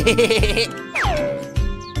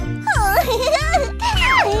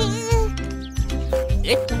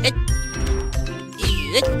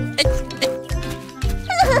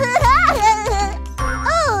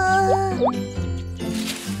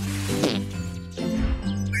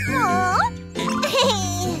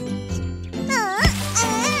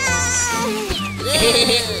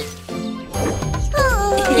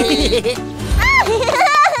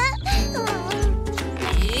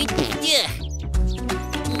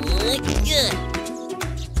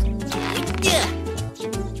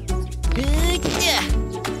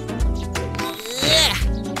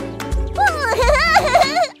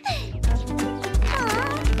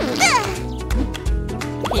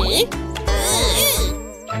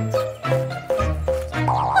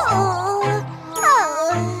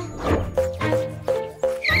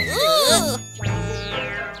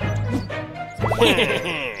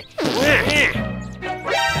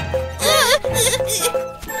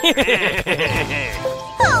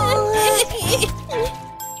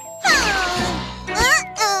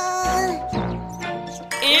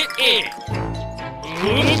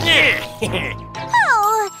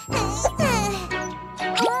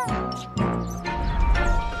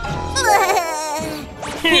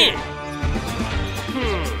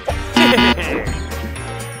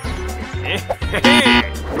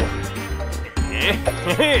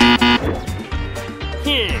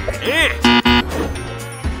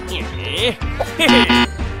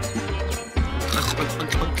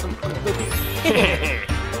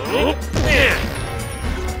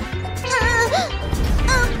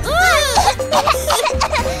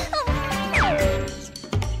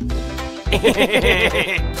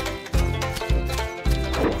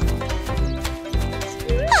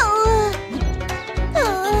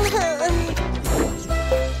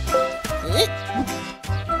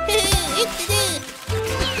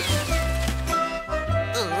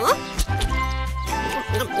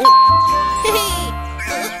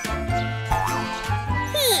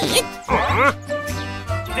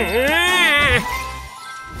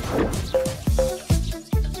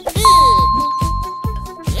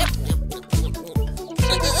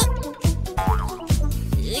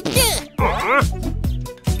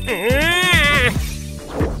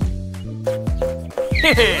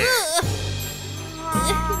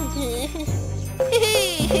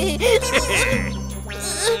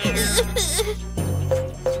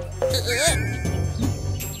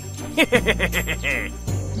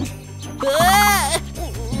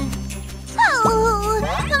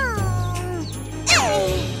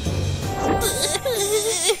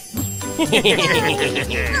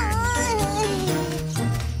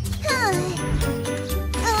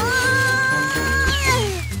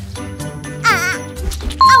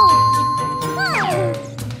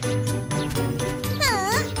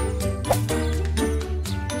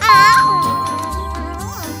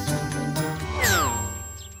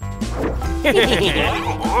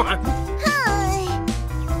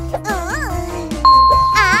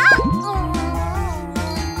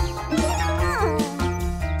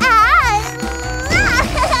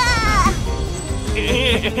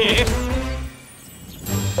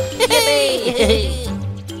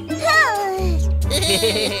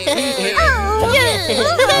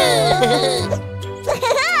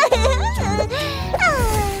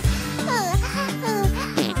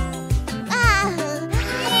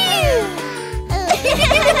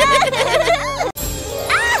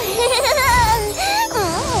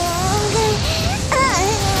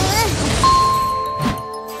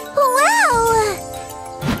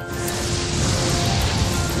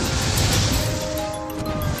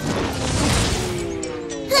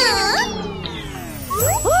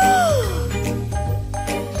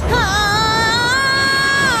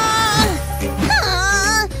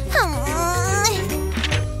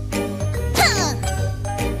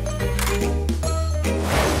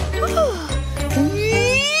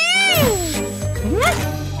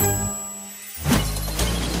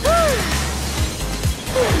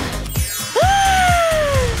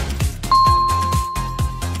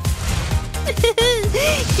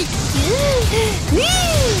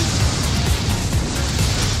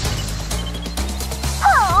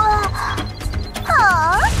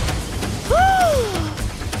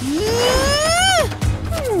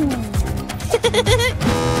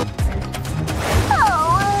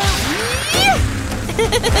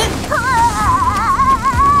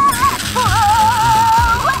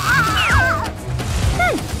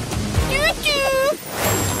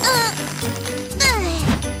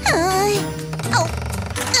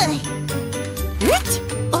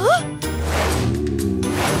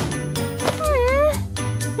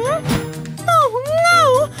 Oh no!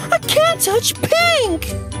 I can't touch pink!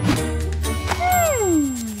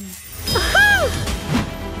 Aha!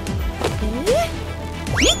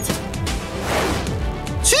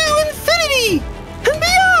 To infinity and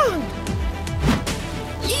beyond!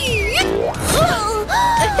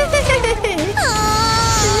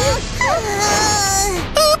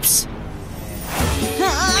 Oops!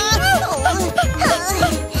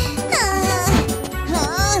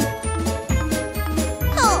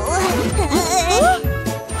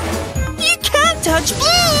 You can't touch blue!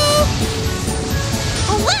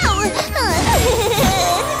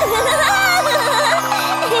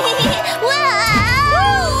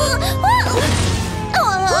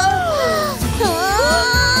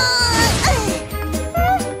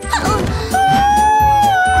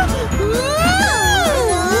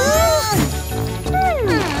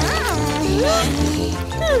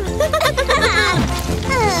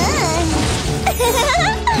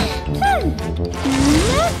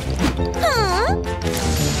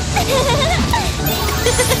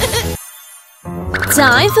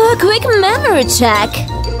 Time for a quick memory check.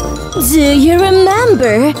 Do you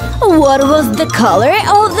remember what was the color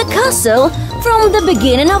of the castle from the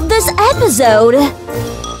beginning of this episode?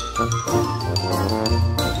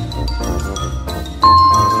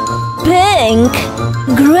 Pink!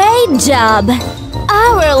 Great job!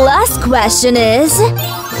 Our last question is: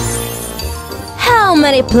 how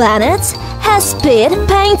many planets has Speed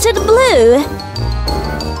painted blue?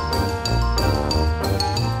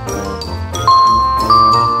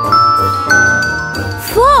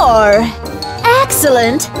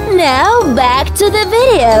 Excellent! Now back to the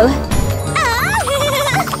video.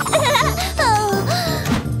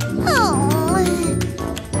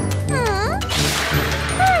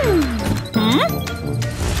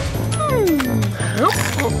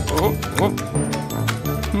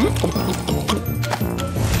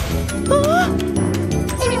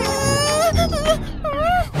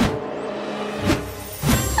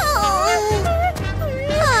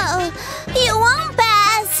 You won't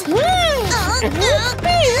pass.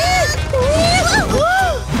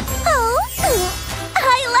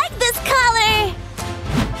 I like this color.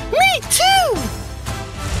 Me too!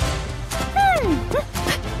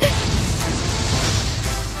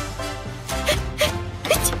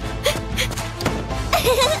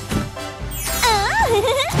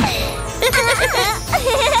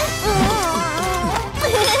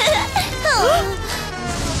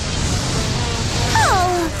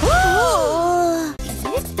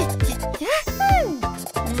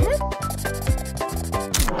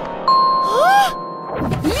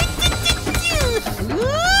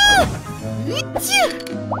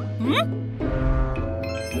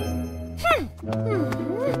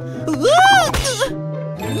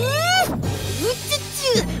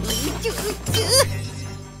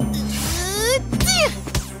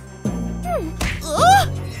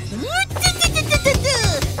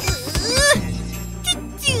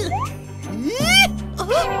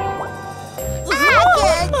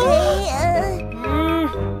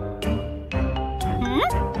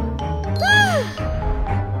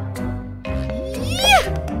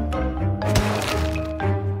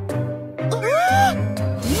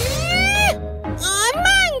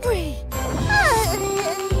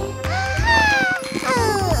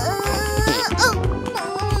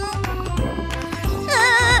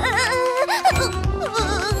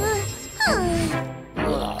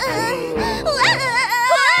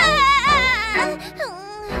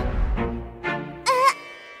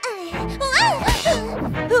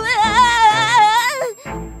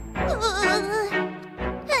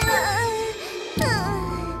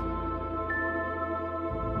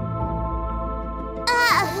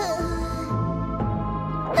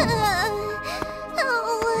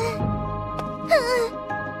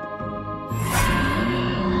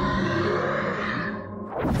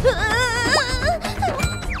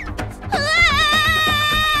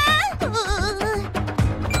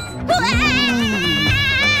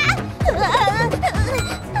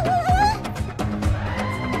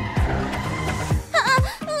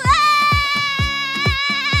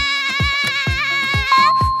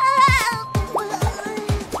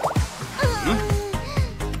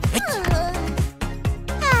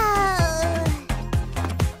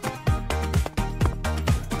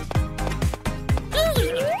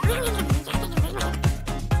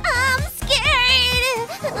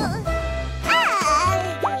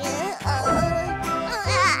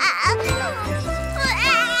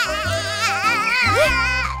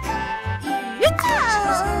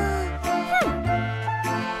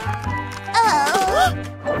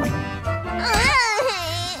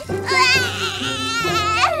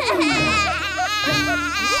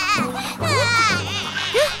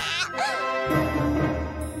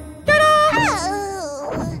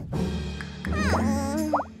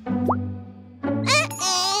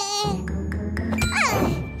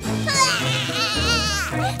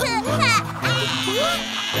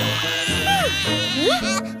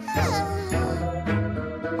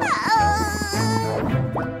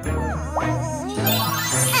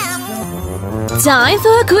 Time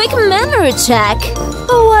for a quick memory check.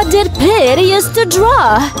 What did Pete used to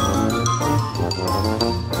draw?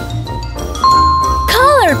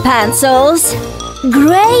 Color pencils.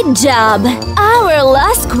 Great job! Our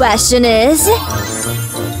last question is…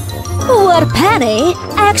 what Penny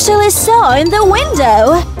actually saw in the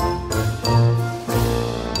window?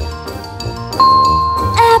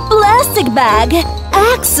 A plastic bag!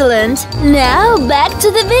 Excellent! Now back to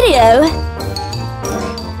the video.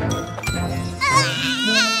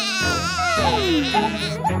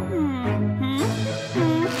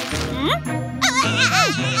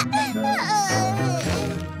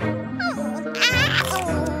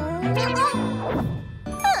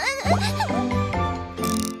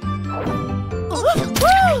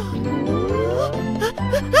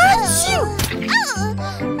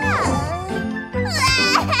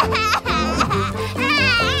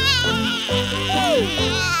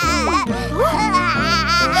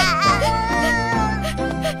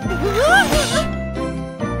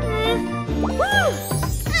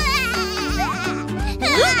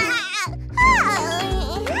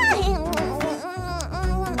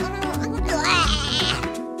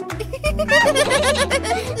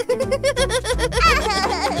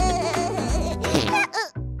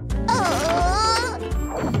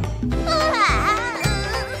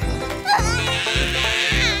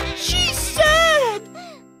 She's sad.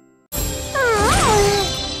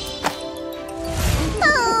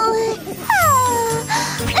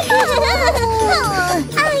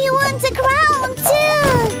 I want a crown too.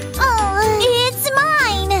 It's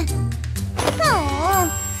mine.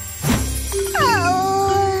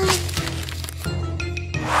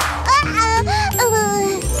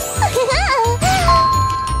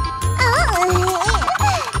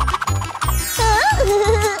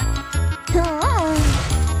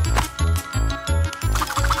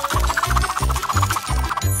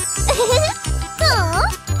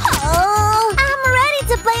 I'm ready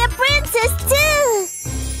to play a princess too.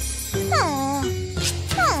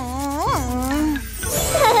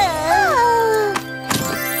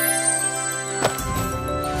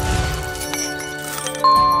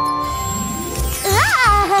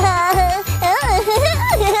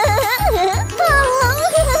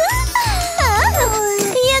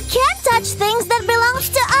 You can't touch things that belong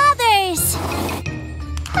to others.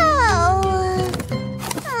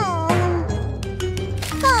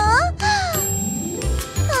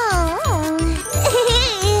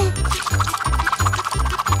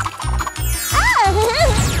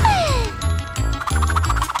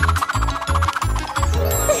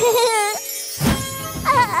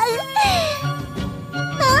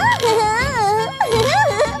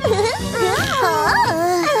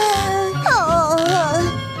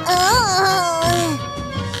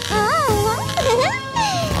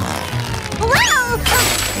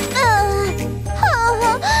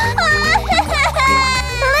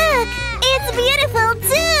 Look, it's beautiful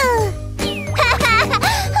too.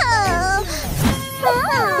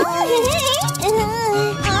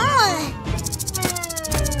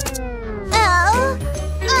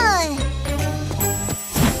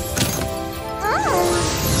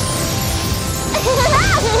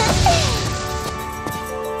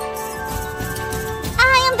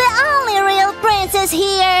 I am the only real princess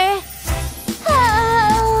here.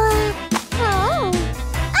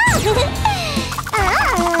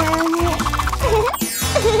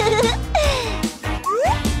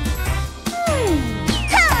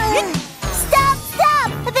 Stop!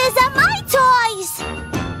 These are my toys!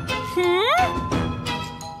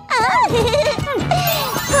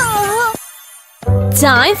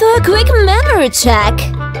 Time for a quick memory check.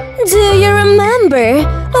 Do you remember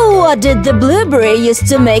what did the blueberry use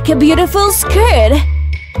to make a beautiful skirt?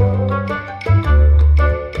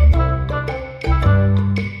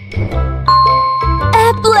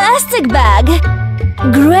 A plastic bag.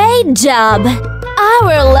 Great job.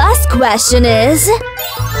 Our last question is…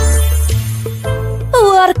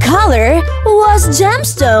 what color was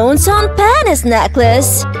gemstones on Penny's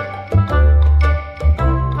necklace?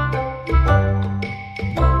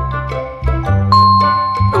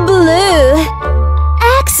 Blue.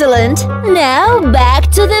 Excellent. Now back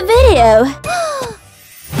to the video.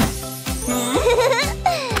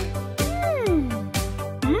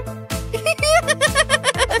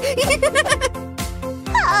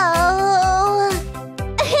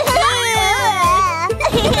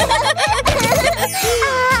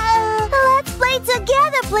 Let's play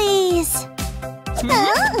together, please.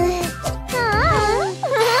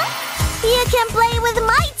 You can play with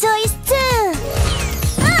my toys too.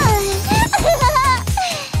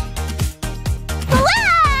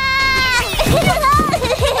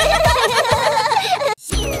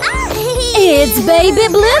 It's Baby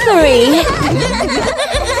Blueberry!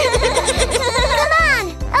 Come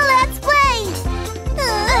on, let's play!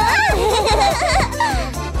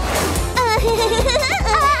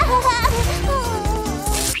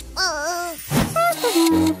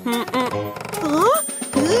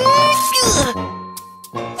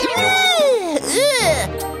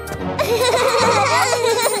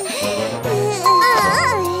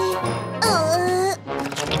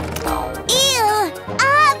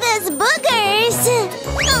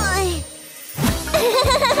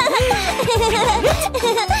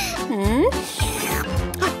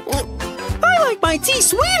 I like my tea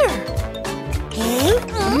sweeter.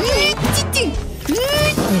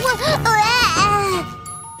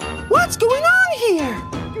 What's going on here?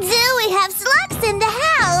 Do we have slugs in the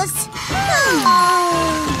house? Look!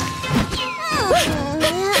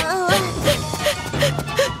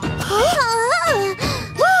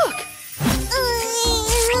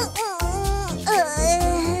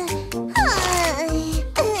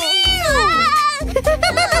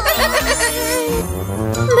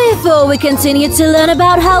 Before we continue to learn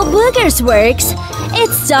about how boogers works,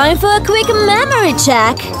 it's time for a quick memory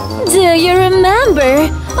check. Do you remember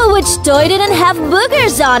which toy didn't have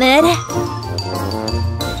boogers on it?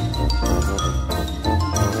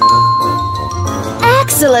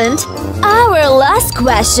 Excellent! Our last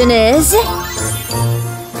question is...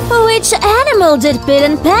 which animal did Pete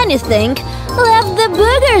and Penny think left the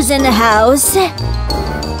boogers in the house?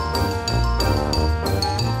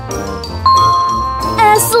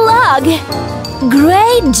 A slug!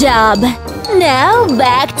 Great job! Now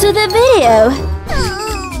back to the video.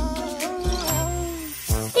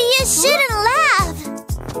 You shouldn't laugh!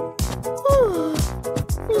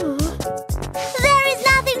 There is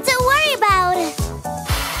nothing to worry about!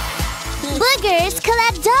 Boogers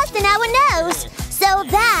collect dust in our nose so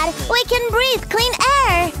that we can breathe clean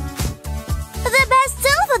air. The best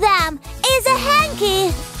tool for them is a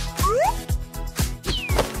hanky.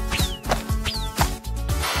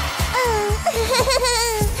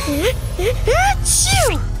 Achoo!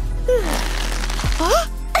 Huh?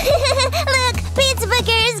 Look, Pete's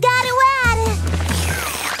boogers got wet.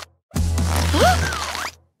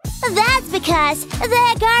 That's because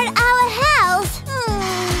they guard our house.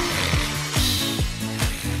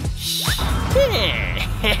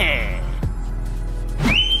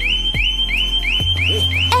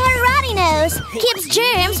 A runny nose keeps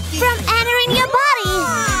germs from entering your body.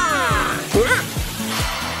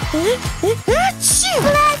 Achoo!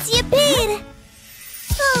 Bless you, Pete.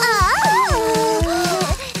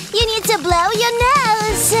 You need to blow your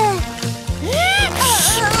nose.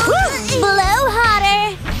 Blow harder.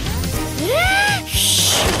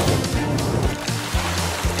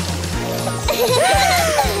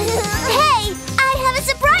 Hey, I have a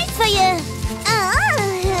surprise for you.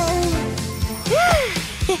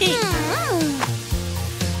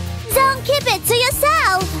 Don't keep it to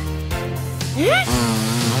yourself.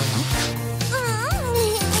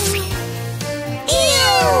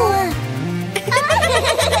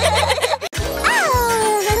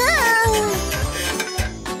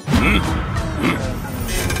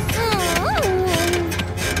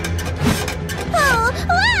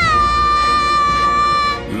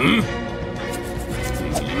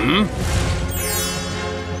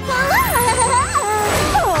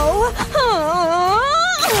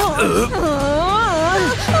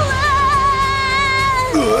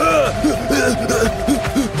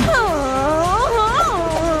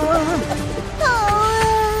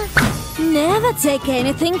 Never take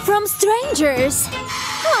anything from strangers.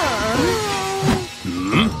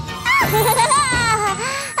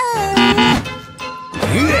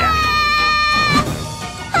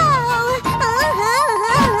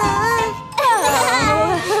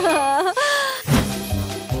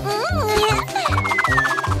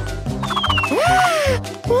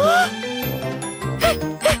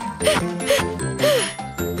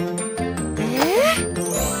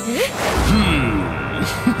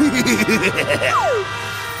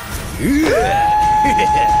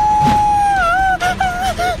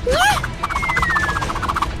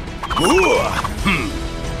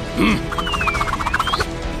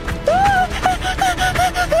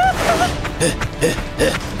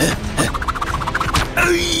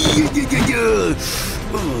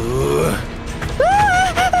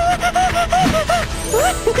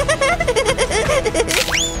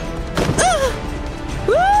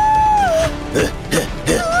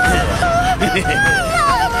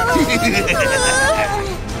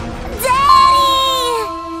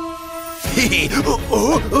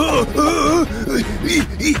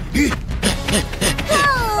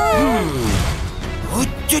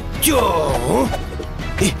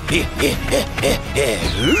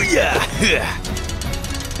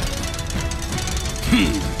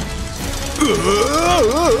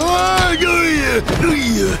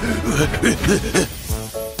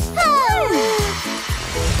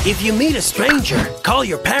 If you meet a stranger, call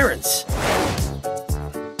your parents.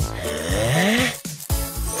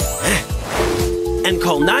 And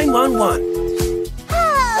call 911.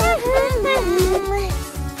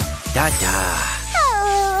 Da-da.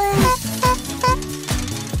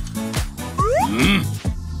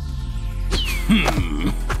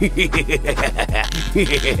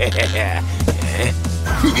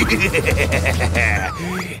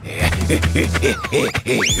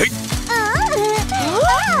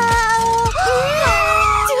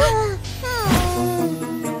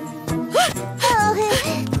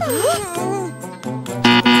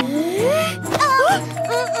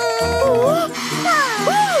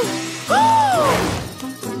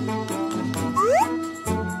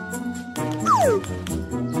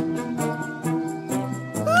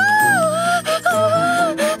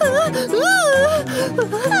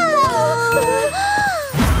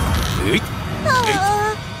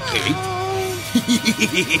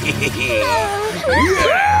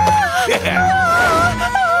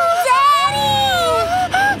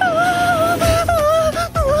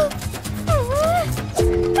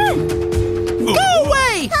 Go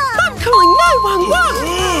away! I'm calling 911.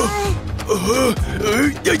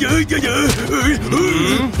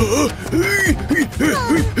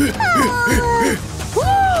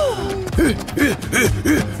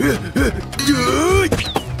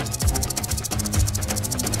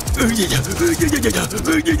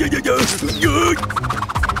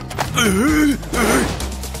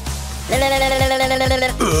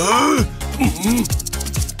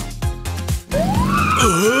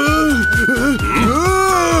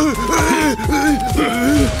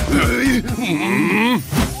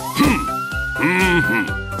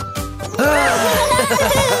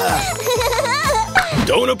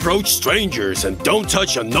 Don't approach strangers and don't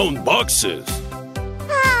touch unknown boxes.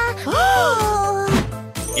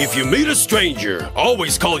 If you meet a stranger,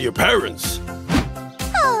 always call your parents.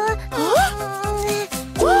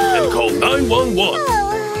 And call 911.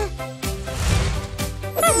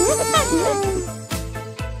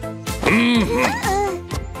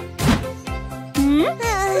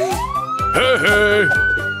 Hey, hey.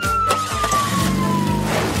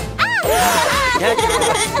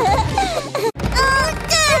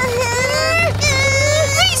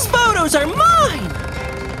 These photos are mine!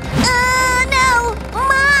 No,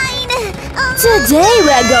 mine! Today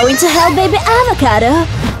we're going to help baby Avocado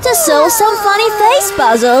to solve some funny face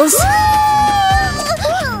puzzles.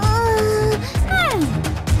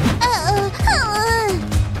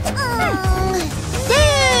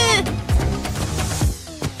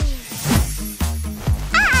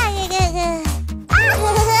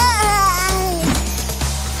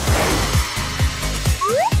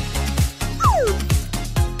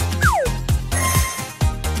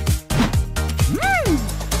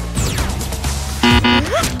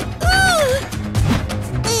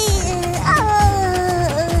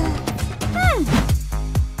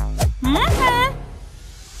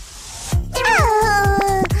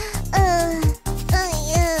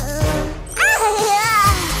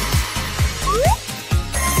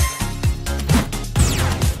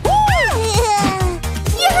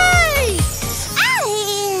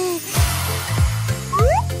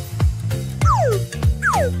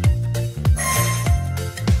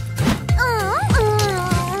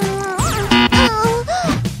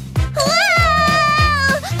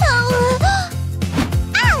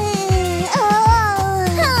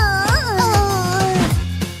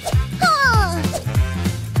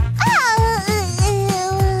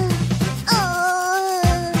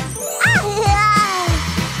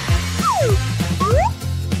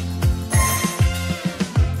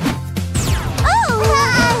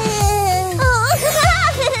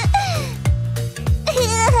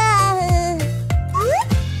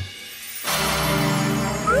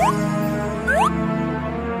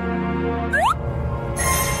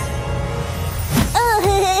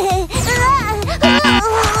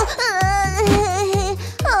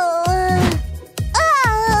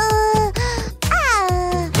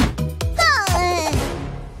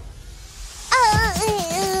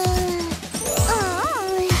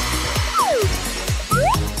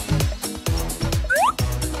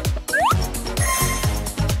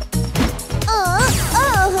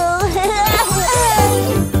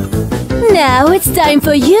 Now it's time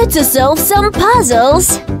for you to solve some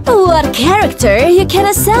puzzles. What character you can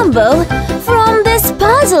assemble from these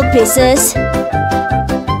puzzle pieces?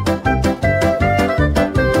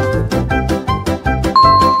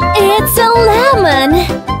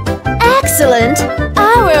 Excellent!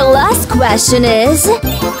 Our last question is...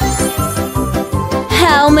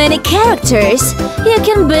 how many characters you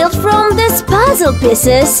can build from these puzzle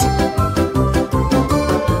pieces? 4.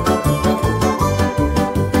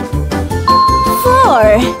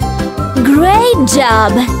 Great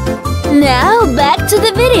job! Now back to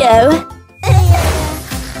the video.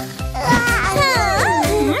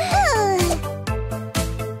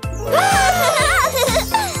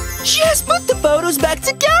 She has put the photos back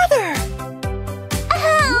together!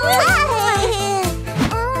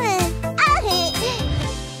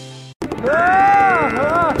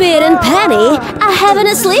 Pete and Penny are having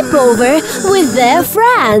a sleepover with their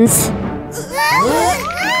friends.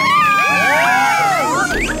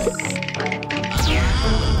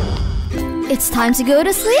 It's time to go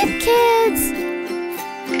to sleep, kids!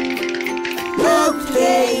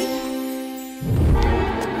 Okay.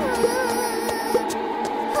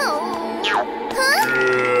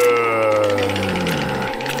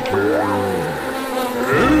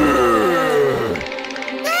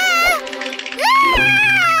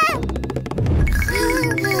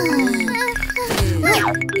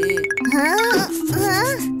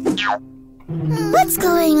 What's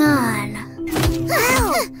going on?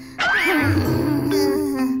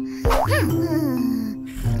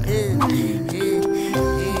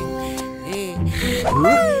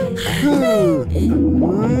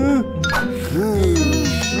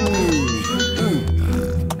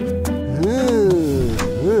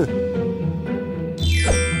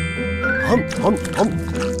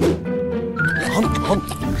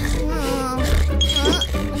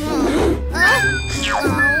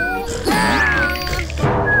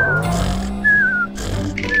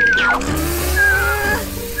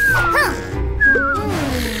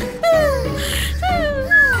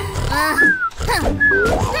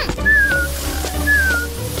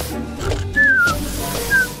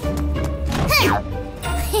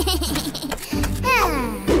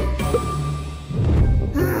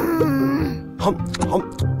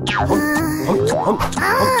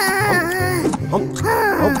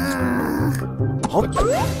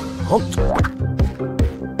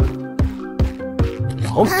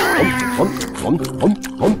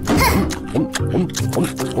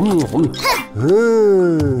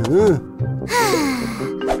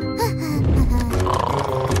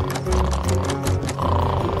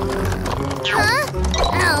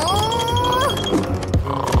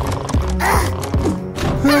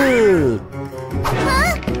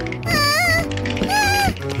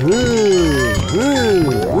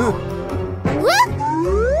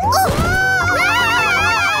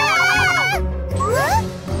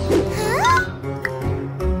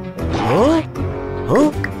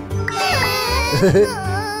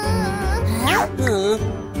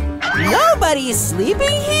 Nobody is sleeping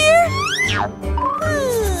here?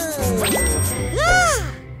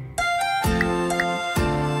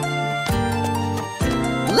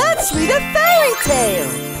 Let's read a fairy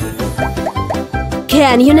tale!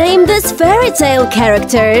 Can you name these fairy tale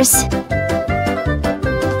characters?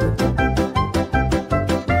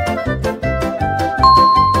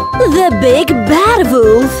 The Big Bad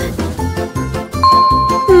Wolf,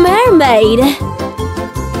 Mermaid,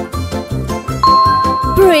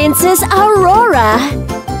 Princess Aurora.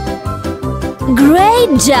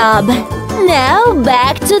 Great job! Now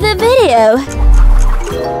back to the video.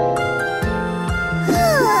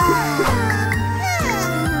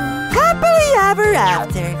 Happily ever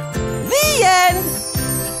after. The end!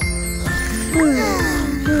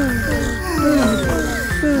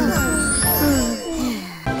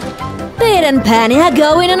 Pete and Penny are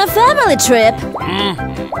going on a family trip.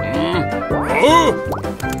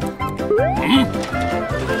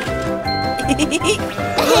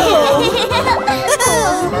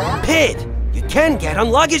 Pete, you can get on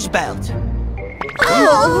luggage belt.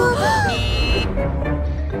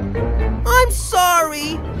 I'm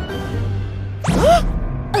sorry.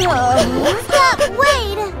 Stop,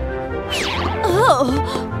 wait!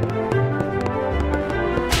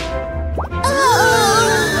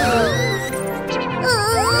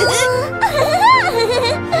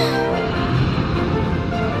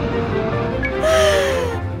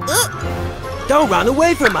 Don't run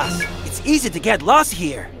away from us. It's easy to get lost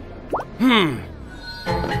here.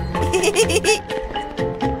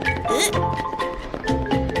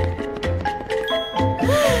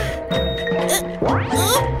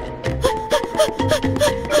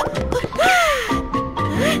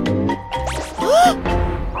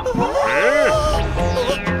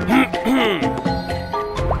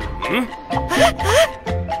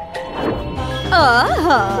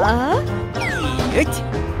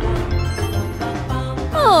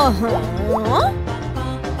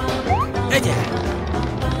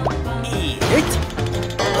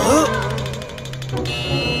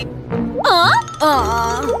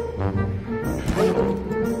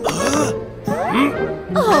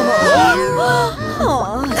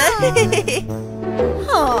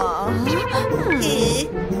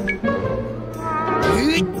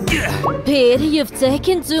 Pete, you've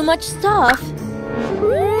taken too much stuff.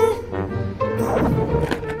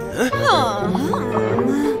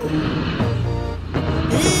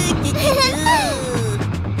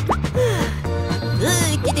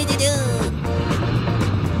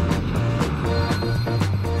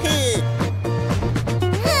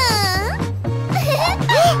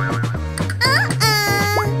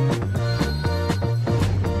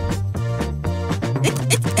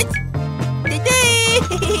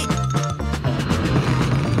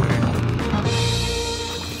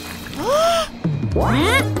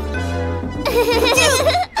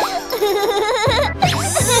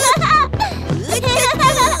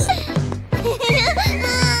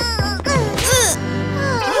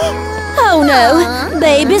 Oh no,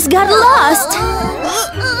 babies got lost.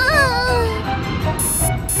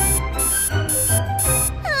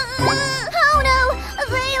 Oh no,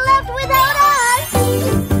 they left without us.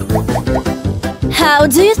 How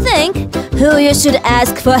do you think? Who you should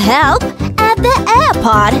ask for help at the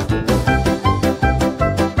airport?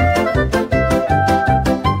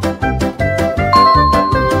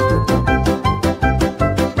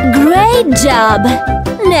 Great job!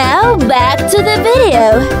 Now back to the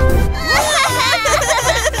video.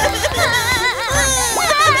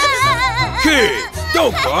 Kids,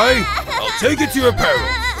 don't cry. I'll take it to your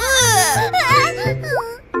parents.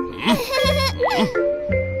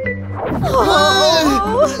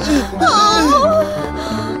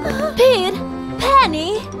 Pete,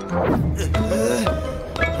 Penny.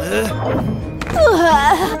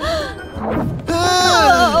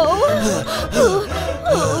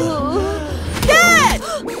 Dad!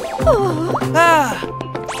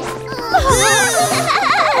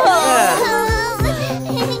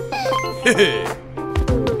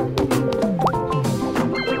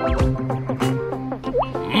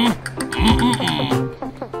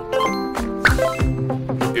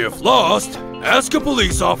 If lost, ask a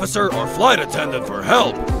police officer or flight attendant for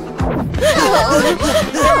help.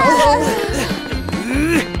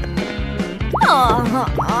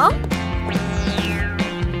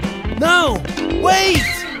 No! Wait!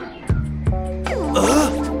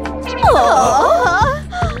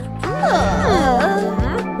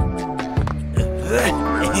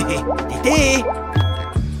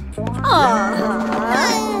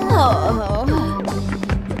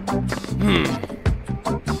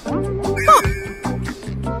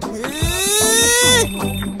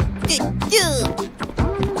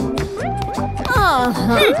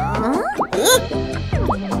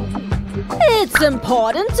 It's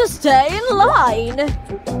important to stay in line.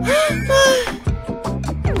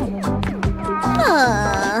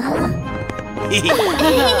 Pete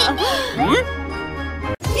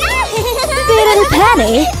and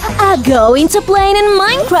Penny are going to play in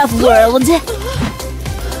Minecraft World.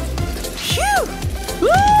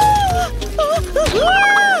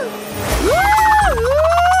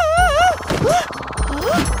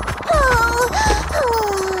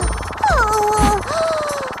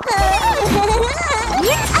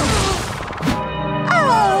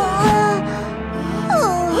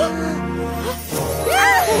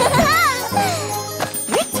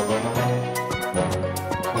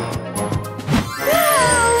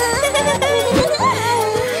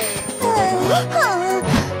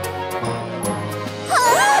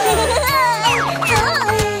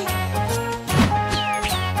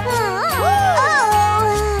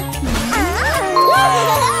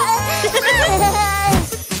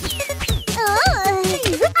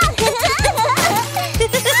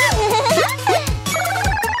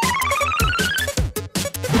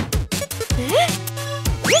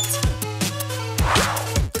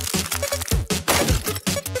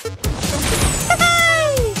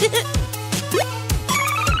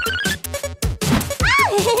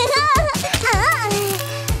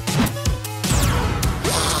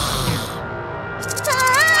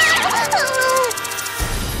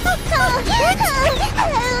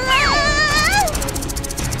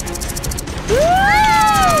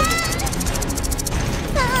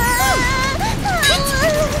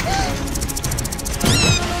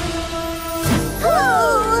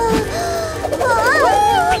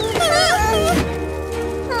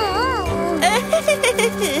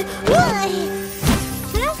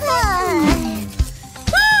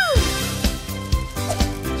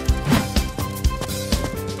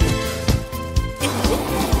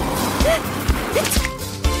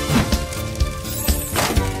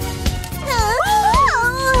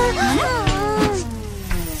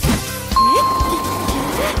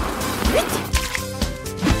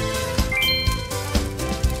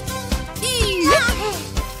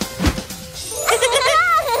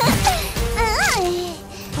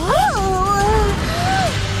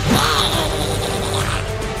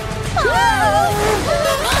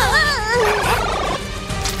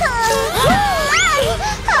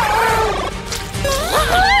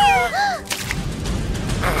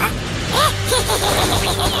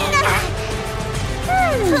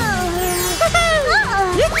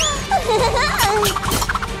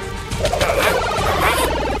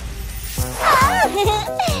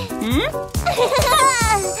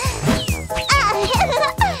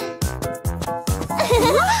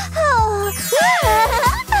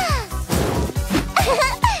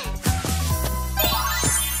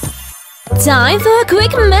 Time for a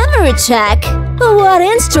quick memory check. What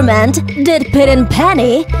instrument did Pit and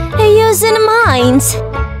Penny use in mines?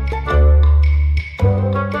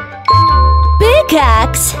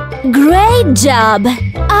 Pickaxe! Great job!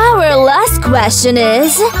 Our last question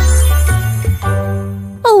is...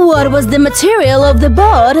 what was the material of the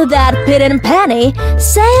boat that Pit and Penny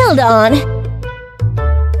sailed on?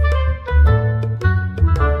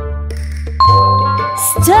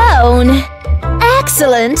 Stone!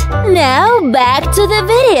 Excellent! Now back to the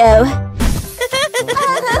video.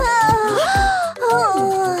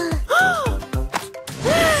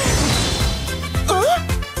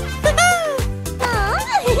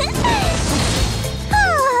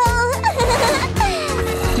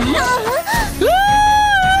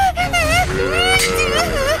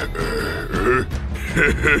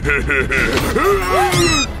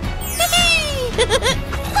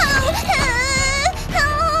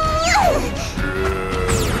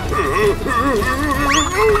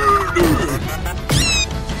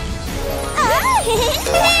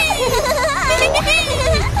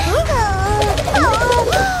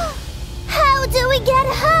 How do we get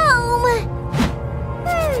home?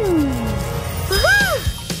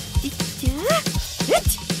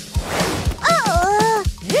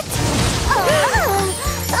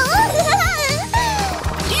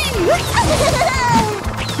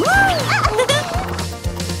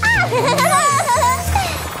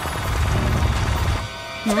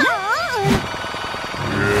 Hmm?